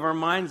renewing of our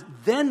minds,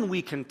 then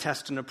we can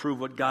test and approve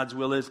what God's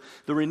will is.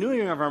 The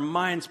renewing of our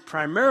minds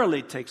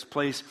primarily takes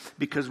place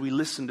because we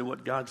listen to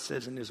what God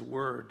says in his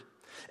word.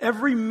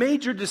 Every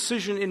major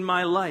decision in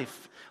my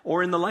life,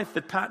 or in the life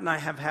that Pat and I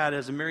have had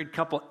as a married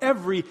couple,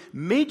 every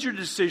major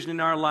decision in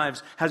our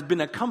lives has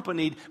been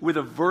accompanied with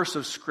a verse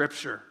of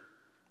Scripture.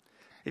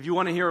 If you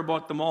want to hear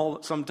about them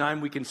all sometime,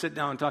 we can sit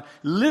down and talk.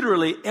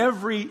 Literally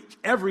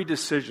every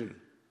decision.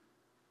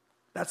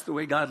 That's the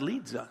way God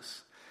leads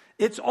us.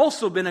 It's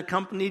also been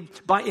accompanied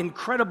by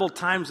incredible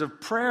times of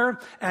prayer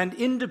and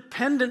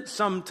independent,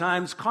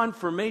 sometimes,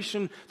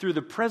 confirmation through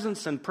the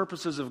presence and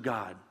purposes of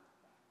God.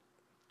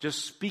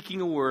 Just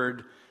speaking a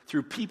word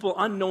through people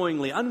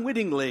unknowingly,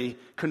 unwittingly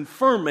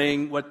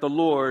confirming what the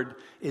Lord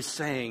is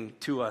saying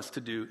to us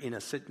to do in a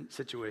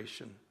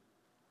situation.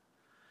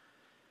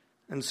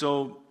 And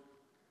so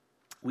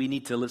we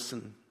need to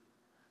listen.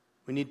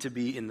 We need to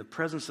be in the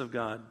presence of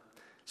God.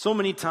 So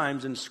many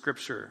times in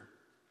Scripture,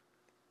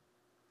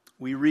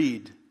 we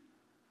read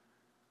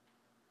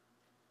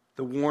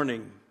the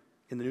warning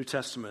in the New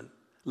Testament,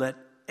 let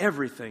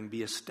everything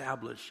be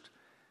established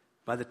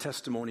by the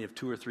testimony of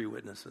 2 or 3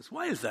 witnesses.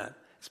 Why is that?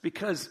 It's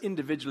because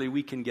individually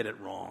we can get it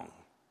wrong.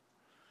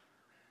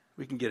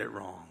 We can get it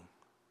wrong.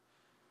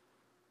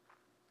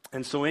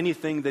 And so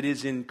anything that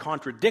is in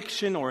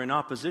contradiction or in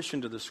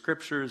opposition to the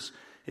Scriptures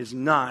is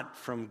not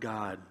from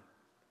God.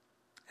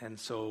 And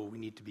so we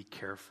need to be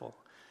careful.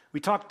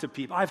 I've talked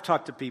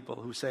to people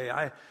who say,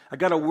 I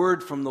got a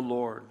word from the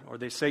Lord. Or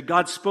they say,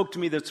 God spoke to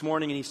me this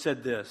morning and he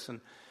said this.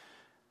 And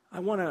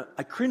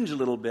I cringe a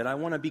little bit. I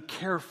want to be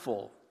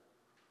careful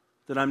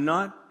that I'm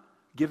not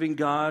giving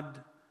God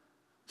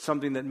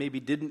something that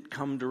maybe didn't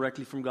come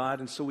directly from God.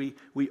 And so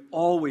we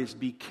always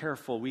be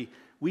careful.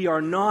 We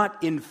are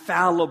not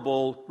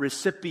infallible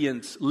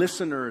recipients,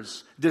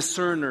 listeners,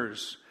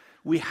 discerners.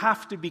 We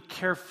have to be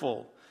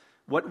careful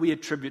what we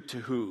attribute to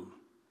who.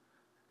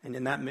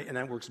 And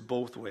that works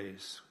both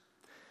ways.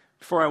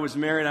 Before I was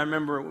married, I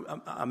remember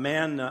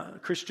a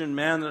Christian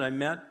man that I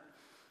met,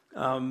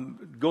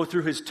 go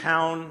through his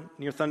town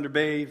near Thunder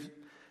Bay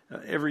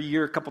every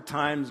year, a couple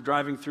times,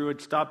 driving through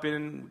it, stop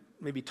in,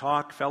 maybe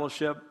talk,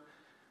 fellowship.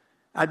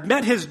 I'd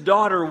met his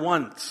daughter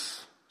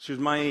once. She was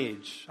my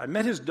age. I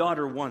met his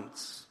daughter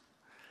once.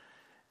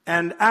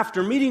 And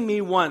after meeting me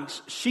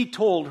once, she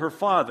told her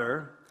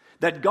father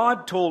that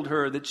God told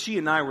her that she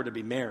and I were to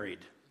be married.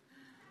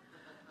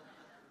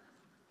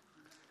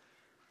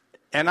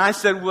 And I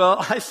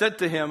said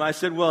to him,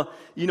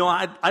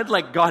 I'd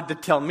like God to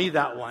tell me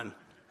that one.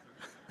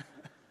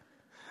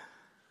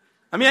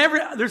 I mean,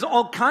 there's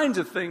all kinds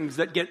of things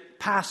that get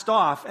passed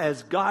off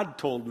as God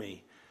told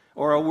me,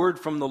 or a word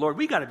from the Lord.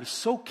 We got to be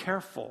so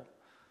careful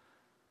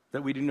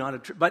that we do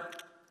not,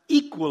 but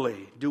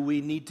equally do we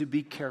need to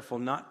be careful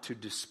not to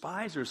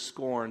despise or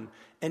scorn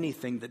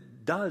anything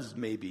that does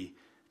maybe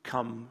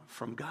come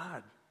from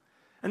God.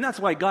 And that's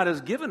why God has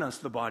given us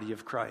the body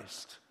of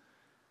Christ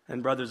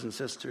and brothers and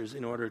sisters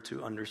in order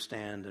to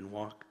understand and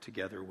walk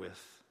together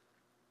with.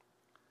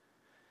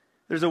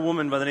 There's a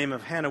woman by the name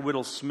of Hannah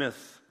Whittle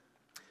Smith.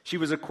 She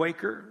was a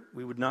Quaker.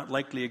 We would not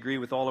likely agree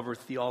with all of her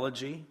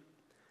theology.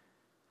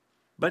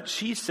 But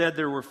she said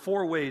there were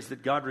 4 ways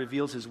that God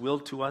reveals his will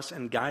to us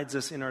and guides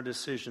us in our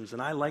decisions,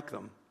 and I like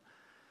them.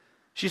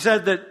 She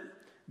said that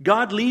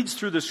God leads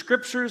through the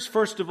Scriptures,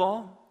 first of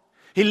all.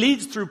 He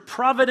leads through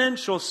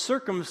providential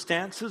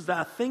circumstances,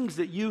 the things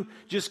that you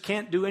just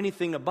can't do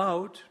anything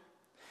about.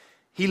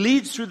 He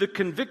leads through the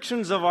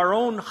convictions of our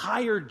own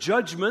higher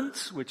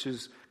judgments, which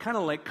is kind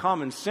of like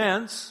common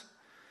sense,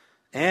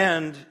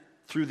 and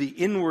through the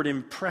inward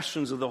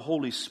impressions of the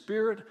Holy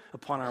Spirit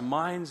upon our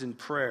minds in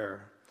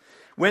prayer.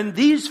 When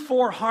these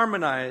four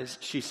harmonize,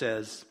 she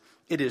says,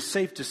 it is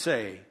safe to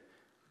say,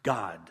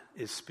 God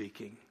is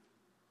speaking.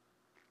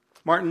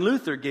 Martin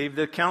Luther gave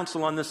the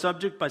counsel on the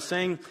subject by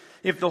saying,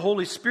 if the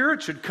Holy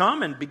Spirit should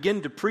come and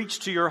begin to preach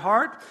to your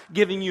heart,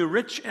 giving you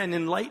rich and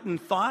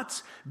enlightened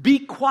thoughts, be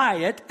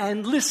quiet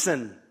and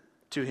listen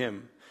to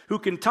him, who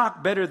can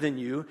talk better than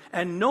you,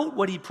 and note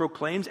what he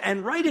proclaims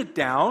and write it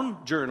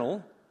down,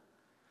 journal,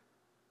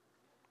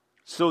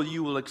 so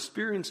you will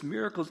experience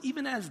miracles,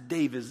 even as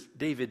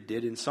David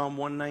did in Psalm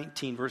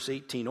 119, verse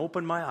 18.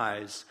 Open my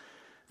eyes,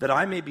 that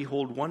I may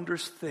behold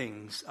wondrous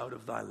things out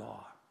of thy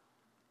law.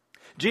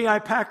 J.I.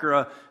 Packer,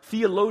 a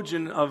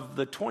theologian of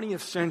the 20th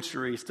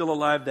century, still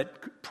alive,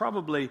 that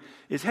probably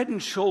is head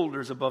and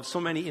shoulders above so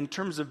many in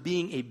terms of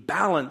being a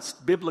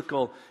balanced,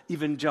 biblical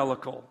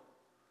evangelical.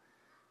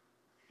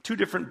 2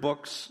 different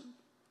books,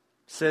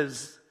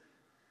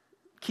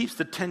 keeps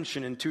the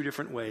tension in 2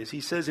 different ways.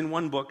 He says in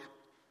one book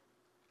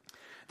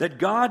that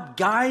God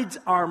guides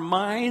our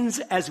minds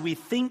as we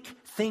think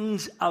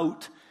things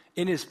out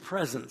in his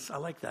presence. I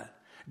like that.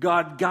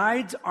 God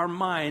guides our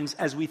minds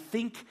as we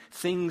think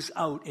things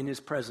out in his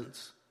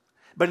presence.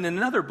 But in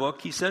another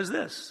book, he says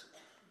this: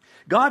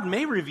 God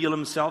may reveal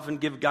himself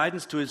and give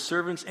guidance to his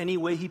servants any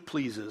way he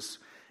pleases.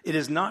 It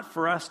is not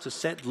for us to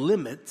set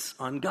limits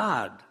on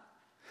God.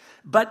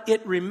 But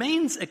it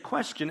remains a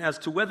question as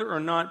to whether or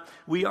not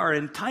we are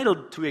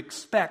entitled to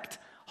expect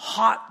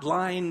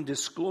hotline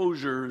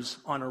disclosures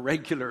on a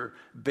regular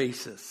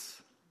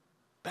basis.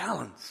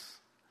 Balance.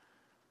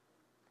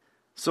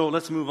 So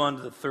let's move on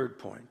to the third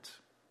point.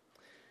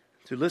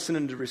 To listen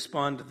and to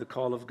respond to the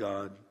call of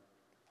God.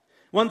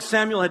 Once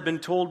Samuel had been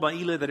told by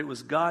Eli that it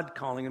was God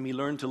calling him, he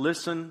learned to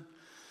listen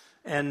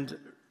and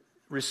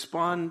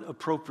respond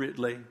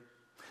appropriately.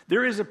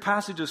 There is a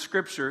passage of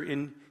Scripture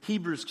in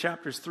Hebrews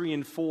chapters 3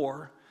 and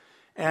 4,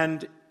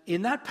 and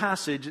in that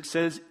passage it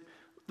says,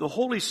 the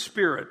Holy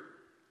Spirit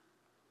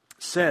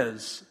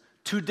says,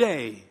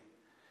 today,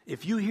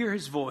 if you hear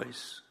his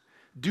voice,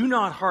 do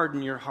not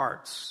harden your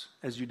hearts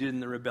as you did in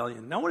the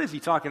rebellion. Now, what is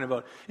he talking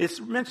about? It's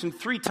mentioned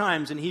 3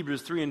 times in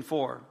Hebrews 3 and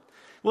 4.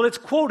 Well, it's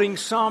quoting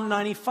Psalm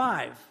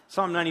 95.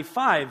 Psalm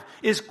 95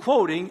 is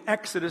quoting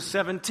Exodus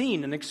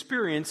 17, an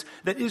experience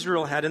that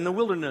Israel had in the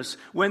wilderness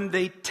when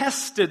they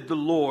tested the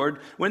Lord,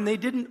 when they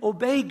didn't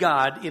obey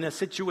God in a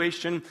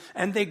situation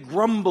and they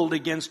grumbled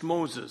against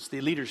Moses,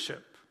 the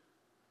leadership.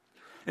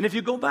 And if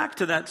you go back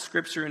to that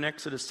scripture in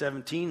Exodus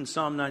 17,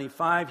 Psalm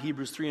 95,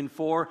 Hebrews 3 and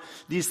 4,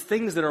 these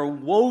things that are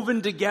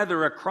woven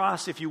together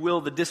across, if you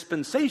will, the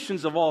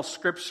dispensations of all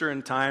scripture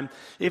and time,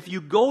 if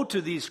you go to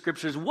these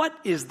scriptures, what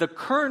is the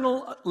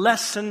kernel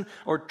lesson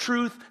or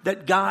truth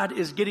that God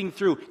is getting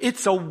through?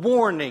 It's a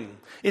warning.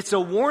 It's a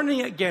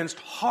warning against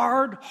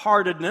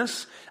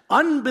hard-heartedness,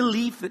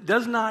 unbelief that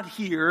does not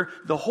hear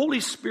the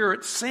Holy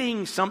Spirit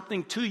saying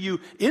something to you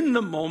in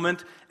the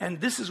moment, and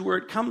this is where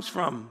it comes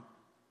from.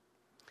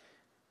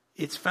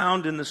 It's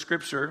found in the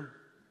scripture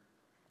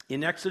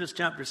in Exodus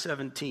chapter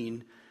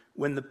 17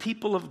 when the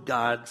people of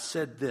God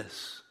said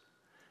this.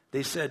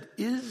 They said,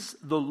 is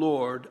the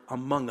Lord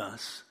among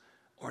us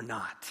or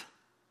not?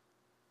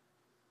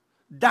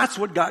 That's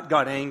what got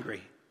God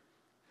angry.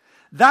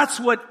 That's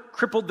what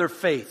crippled their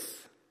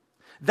faith.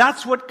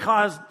 That's what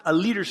caused a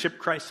leadership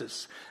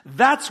crisis.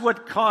 That's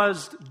what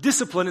caused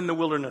discipline in the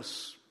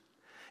wilderness.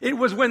 It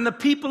was when the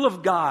people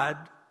of God,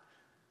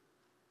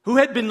 who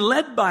had been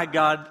led by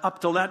God up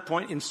till that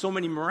point in so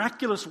many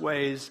miraculous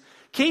ways,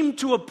 came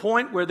to a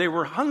point where they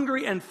were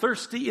hungry and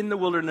thirsty in the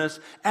wilderness,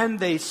 and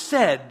they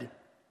said,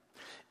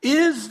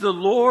 is the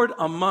Lord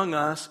among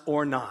us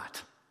or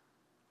not?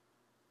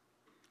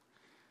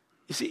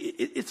 You see,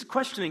 it's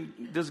questioning,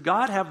 does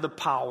God have the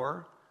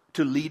power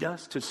to lead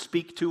us, to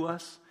speak to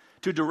us,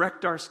 to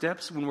direct our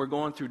steps when we're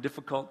going through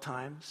difficult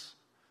times?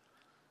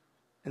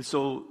 And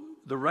so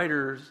the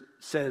writer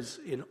says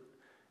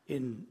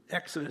in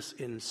Exodus,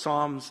 in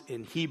Psalms,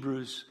 in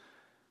Hebrews,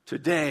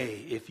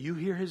 today, if you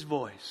hear his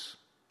voice,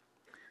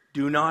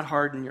 do not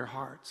harden your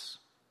hearts.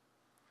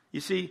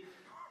 You see,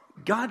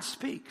 God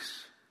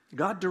speaks.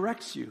 God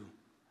directs you.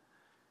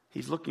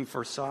 He's looking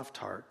for soft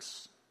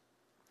hearts.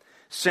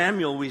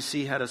 Samuel, we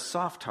see, had a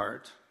soft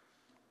heart.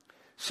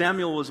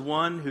 Samuel was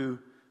one who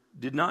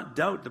did not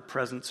doubt the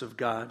presence of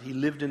God. He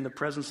lived in the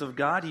presence of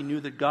God. He knew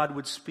that God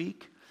would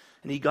speak.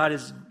 And he got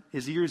his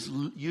ears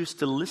used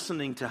to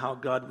listening to how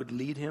God would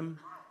lead him.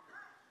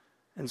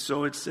 And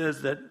so it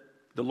says that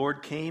the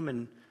Lord came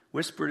and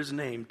whispered his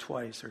name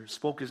twice, or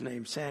spoke his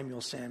name, Samuel,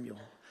 Samuel.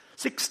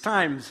 6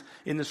 times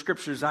in the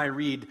scriptures I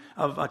read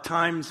of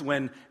times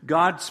when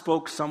God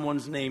spoke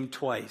someone's name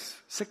twice.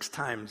 6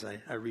 times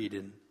I read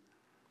in.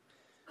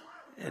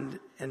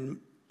 And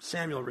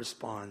Samuel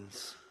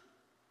responds.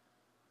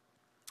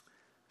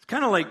 It's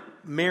kind of like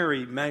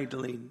Mary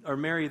Magdalene, or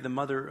Mary, the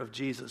mother of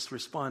Jesus,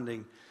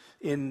 responding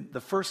in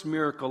the first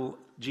miracle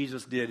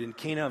Jesus did in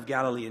Cana of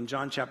Galilee in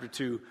John chapter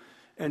 2.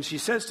 And she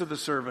says to the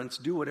servants,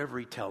 do whatever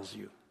he tells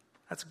you.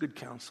 That's good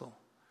counsel.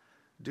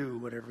 Do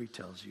whatever he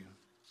tells you.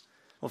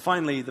 Well,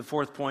 finally, the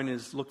fourth point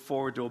is look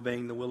forward to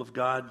obeying the will of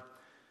God.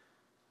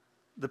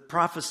 The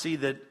prophecy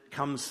that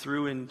comes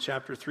through in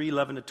chapter 3,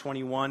 11 to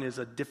 21 is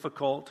a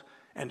difficult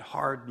and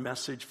hard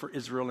message for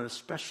Israel, and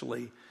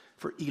especially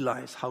for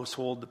Eli's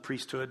household, the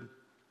priesthood.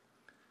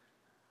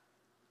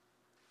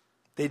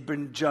 They'd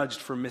been judged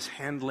for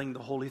mishandling the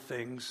holy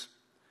things.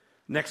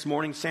 Next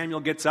morning, Samuel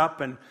gets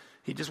up and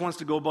he just wants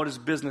to go about his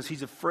business.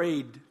 He's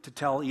afraid to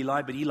tell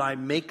Eli, but Eli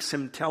makes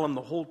him tell him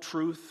the whole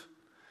truth.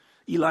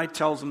 Eli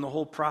tells him the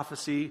whole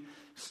prophecy.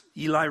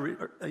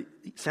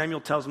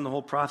 Samuel tells him the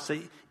whole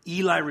prophecy.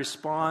 Eli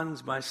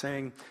responds by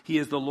saying, he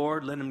is the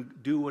Lord, let him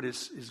do what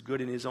is good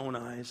in his own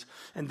eyes.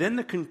 And then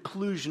the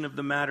conclusion of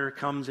the matter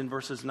comes in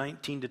verses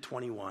 19 to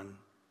 21.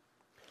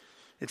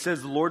 It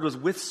says, the Lord was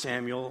with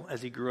Samuel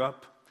as he grew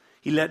up.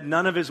 He let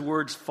none of his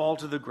words fall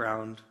to the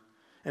ground.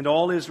 And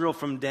all Israel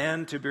from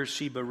Dan to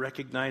Beersheba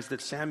recognized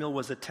that Samuel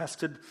was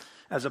attested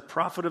as a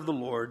prophet of the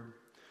Lord.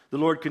 The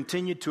Lord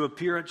continued to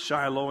appear at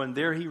Shiloh, and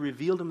there he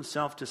revealed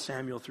himself to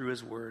Samuel through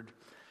his word.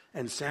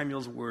 And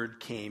Samuel's word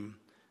came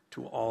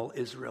to all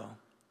Israel.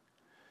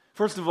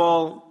 First of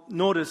all,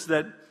 notice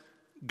that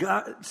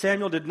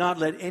Samuel did not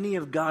let any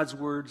of God's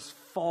words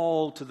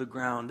fall to the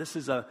ground. This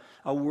is a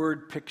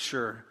word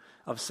picture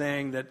of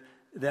saying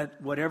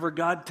that whatever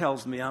God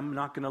tells me, I'm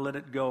not going to let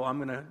it go. I'm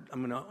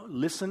going to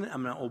listen.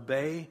 I'm going to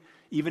obey,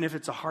 even if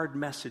it's a hard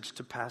message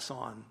to pass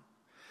on.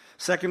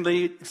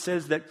 Secondly, it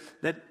says that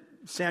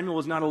Samuel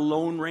was not a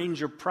lone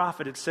ranger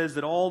prophet. It says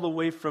that all the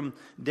way from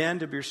Dan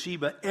to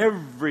Beersheba,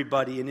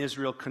 everybody in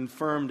Israel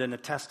confirmed and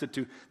attested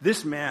to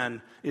this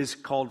man is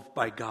called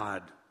by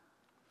God.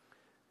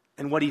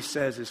 And what he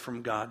says is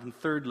from God. And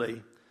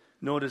thirdly,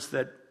 notice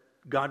that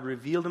God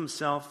revealed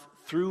himself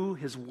through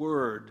his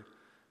word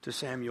to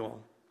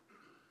Samuel.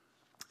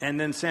 And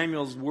then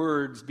Samuel's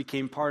words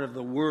became part of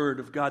the word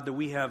of God that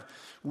we have.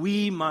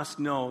 We must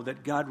know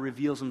that God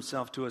reveals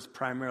himself to us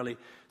primarily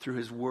through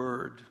his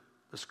word,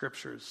 the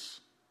scriptures.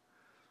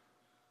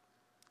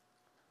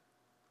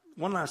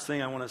 One last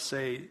thing I want to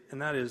say,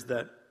 and that is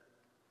that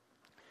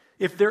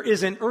if there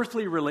is an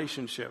earthly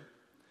relationship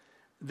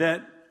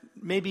that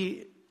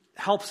maybe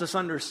helps us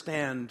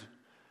understand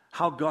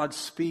how God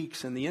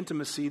speaks and the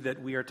intimacy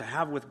that we are to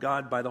have with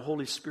God by the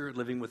Holy Spirit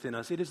living within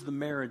us, it is the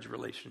marriage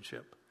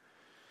relationship.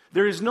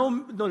 There's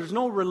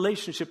no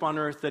relationship on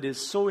earth that is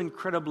so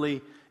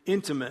incredibly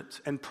intimate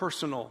and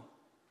personal.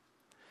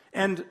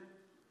 And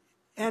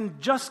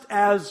just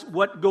as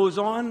what goes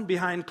on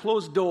behind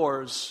closed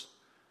doors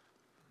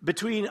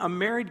between a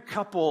married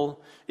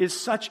couple is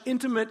such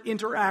intimate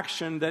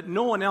interaction that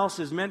no one else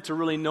is meant to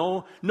really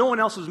know, no one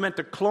else is meant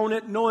to clone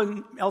it, no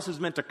one else is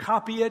meant to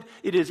copy it.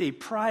 It is a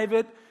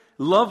private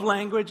love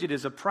language. It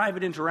is a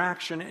private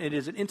interaction. It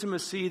is an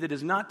intimacy that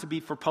is not to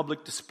be for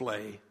public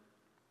display.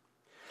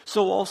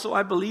 So also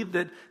I believe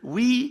that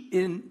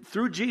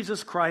through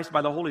Jesus Christ,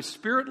 by the Holy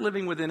Spirit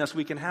living within us,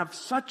 we can have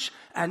such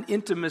an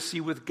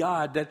intimacy with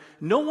God that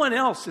no one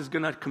else is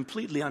going to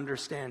completely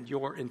understand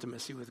your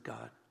intimacy with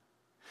God.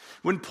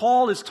 When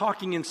Paul is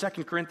talking in 2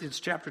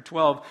 Corinthians chapter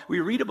 12, we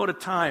read about a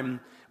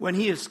time when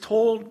he's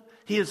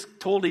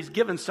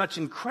given such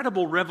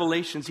incredible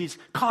revelations. He's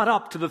caught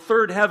up to the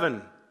third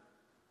heaven.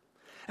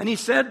 And he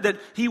said that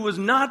he was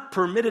not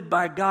permitted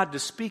by God to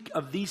speak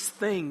of these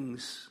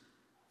things.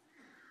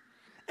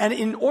 And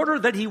in order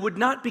that he would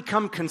not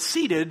become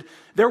conceited,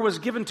 there was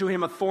given to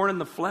him a thorn in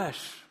the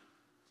flesh.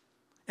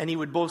 And he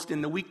would boast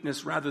in the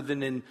weakness rather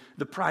than in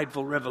the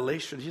prideful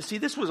revelations. You see,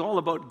 this was all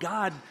about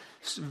God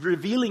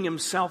revealing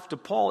himself to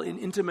Paul in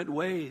intimate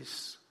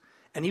ways.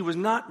 And he was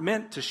not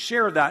meant to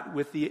share that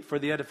for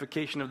the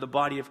edification of the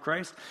body of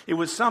Christ. It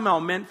was somehow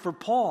meant for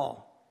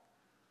Paul.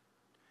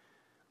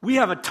 We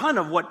have a ton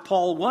of what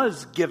Paul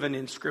was given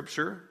in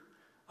Scripture,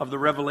 of the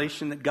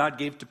revelation that God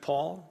gave to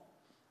Paul,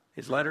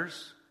 his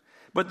letters.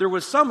 But there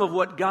was some of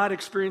what God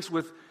experienced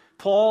with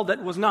Paul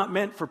that was not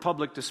meant for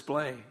public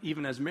display,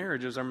 even as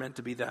marriages are meant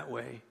to be that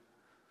way.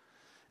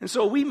 And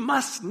so we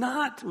must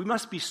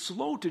be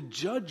slow to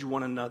judge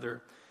one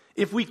another.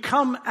 If we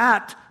come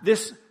at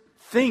this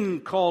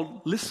thing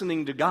called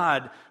listening to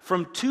God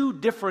from two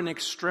different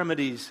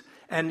extremities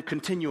and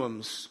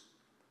continuums,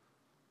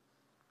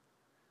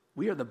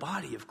 we are the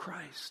body of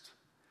Christ.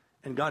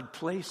 And God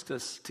placed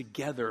us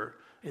together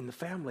in the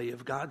family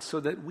of God so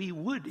that we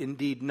would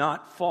indeed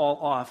not fall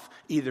off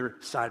either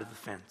side of the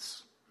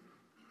fence,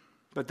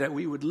 but that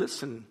we would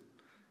listen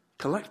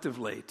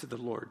collectively to the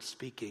Lord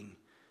speaking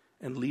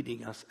and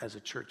leading us as a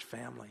church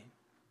family.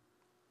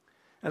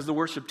 As the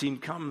worship team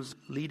comes,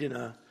 lead in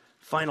a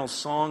final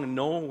song.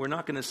 No, we're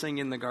not going to sing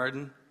In the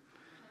Garden,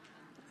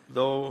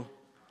 though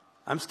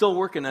I'm still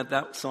working at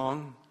that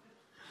song.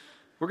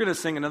 We're going to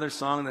sing another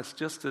song that's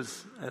just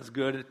as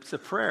good. It's a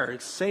prayer.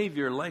 It's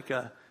Savior, like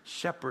a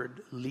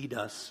shepherd, lead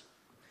us.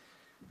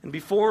 And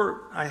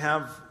before I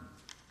have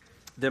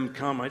them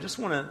come, I just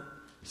want to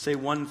say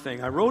one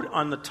thing. I wrote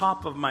on the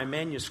top of my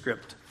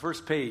manuscript,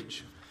 first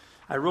page,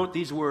 I wrote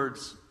these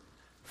words,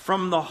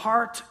 "From the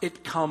heart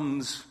it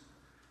comes,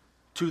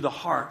 to the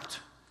heart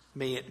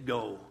may it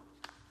go."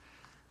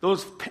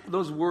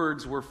 Those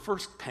words were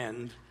first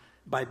penned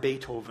by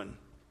Beethoven.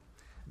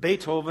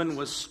 Beethoven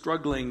was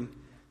struggling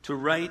to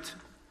write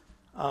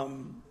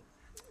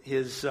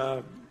his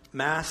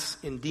Mass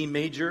in D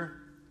major,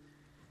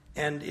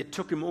 and it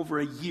took him over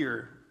a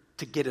year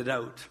to get it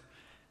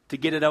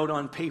out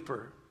on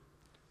paper,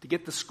 to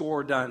get the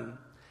score done.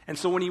 And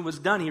so when he was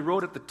done, he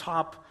wrote at the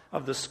top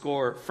of the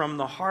score, "From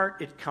the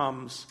heart it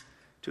comes,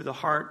 to the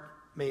heart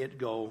may it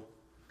go."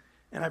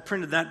 And I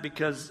printed that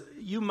because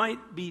you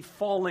might be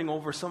falling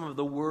over some of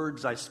the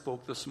words I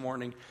spoke this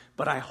morning,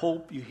 but I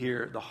hope you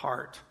hear the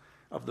heart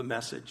of the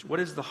message. What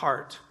is the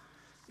heart?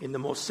 In the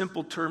most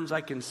simple terms I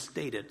can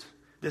state it,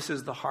 this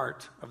is the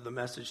heart of the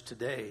message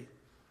today.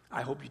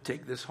 I hope you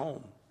take this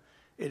home.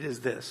 It is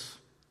this: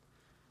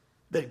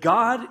 that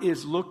God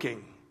is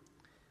looking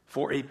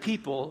for a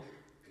people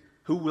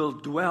who will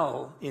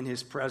dwell in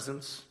his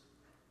presence,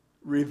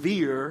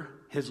 revere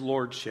his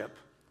lordship,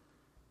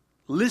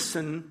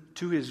 listen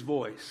to his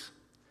voice,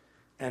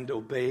 and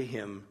obey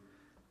him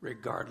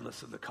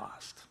regardless of the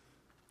cost.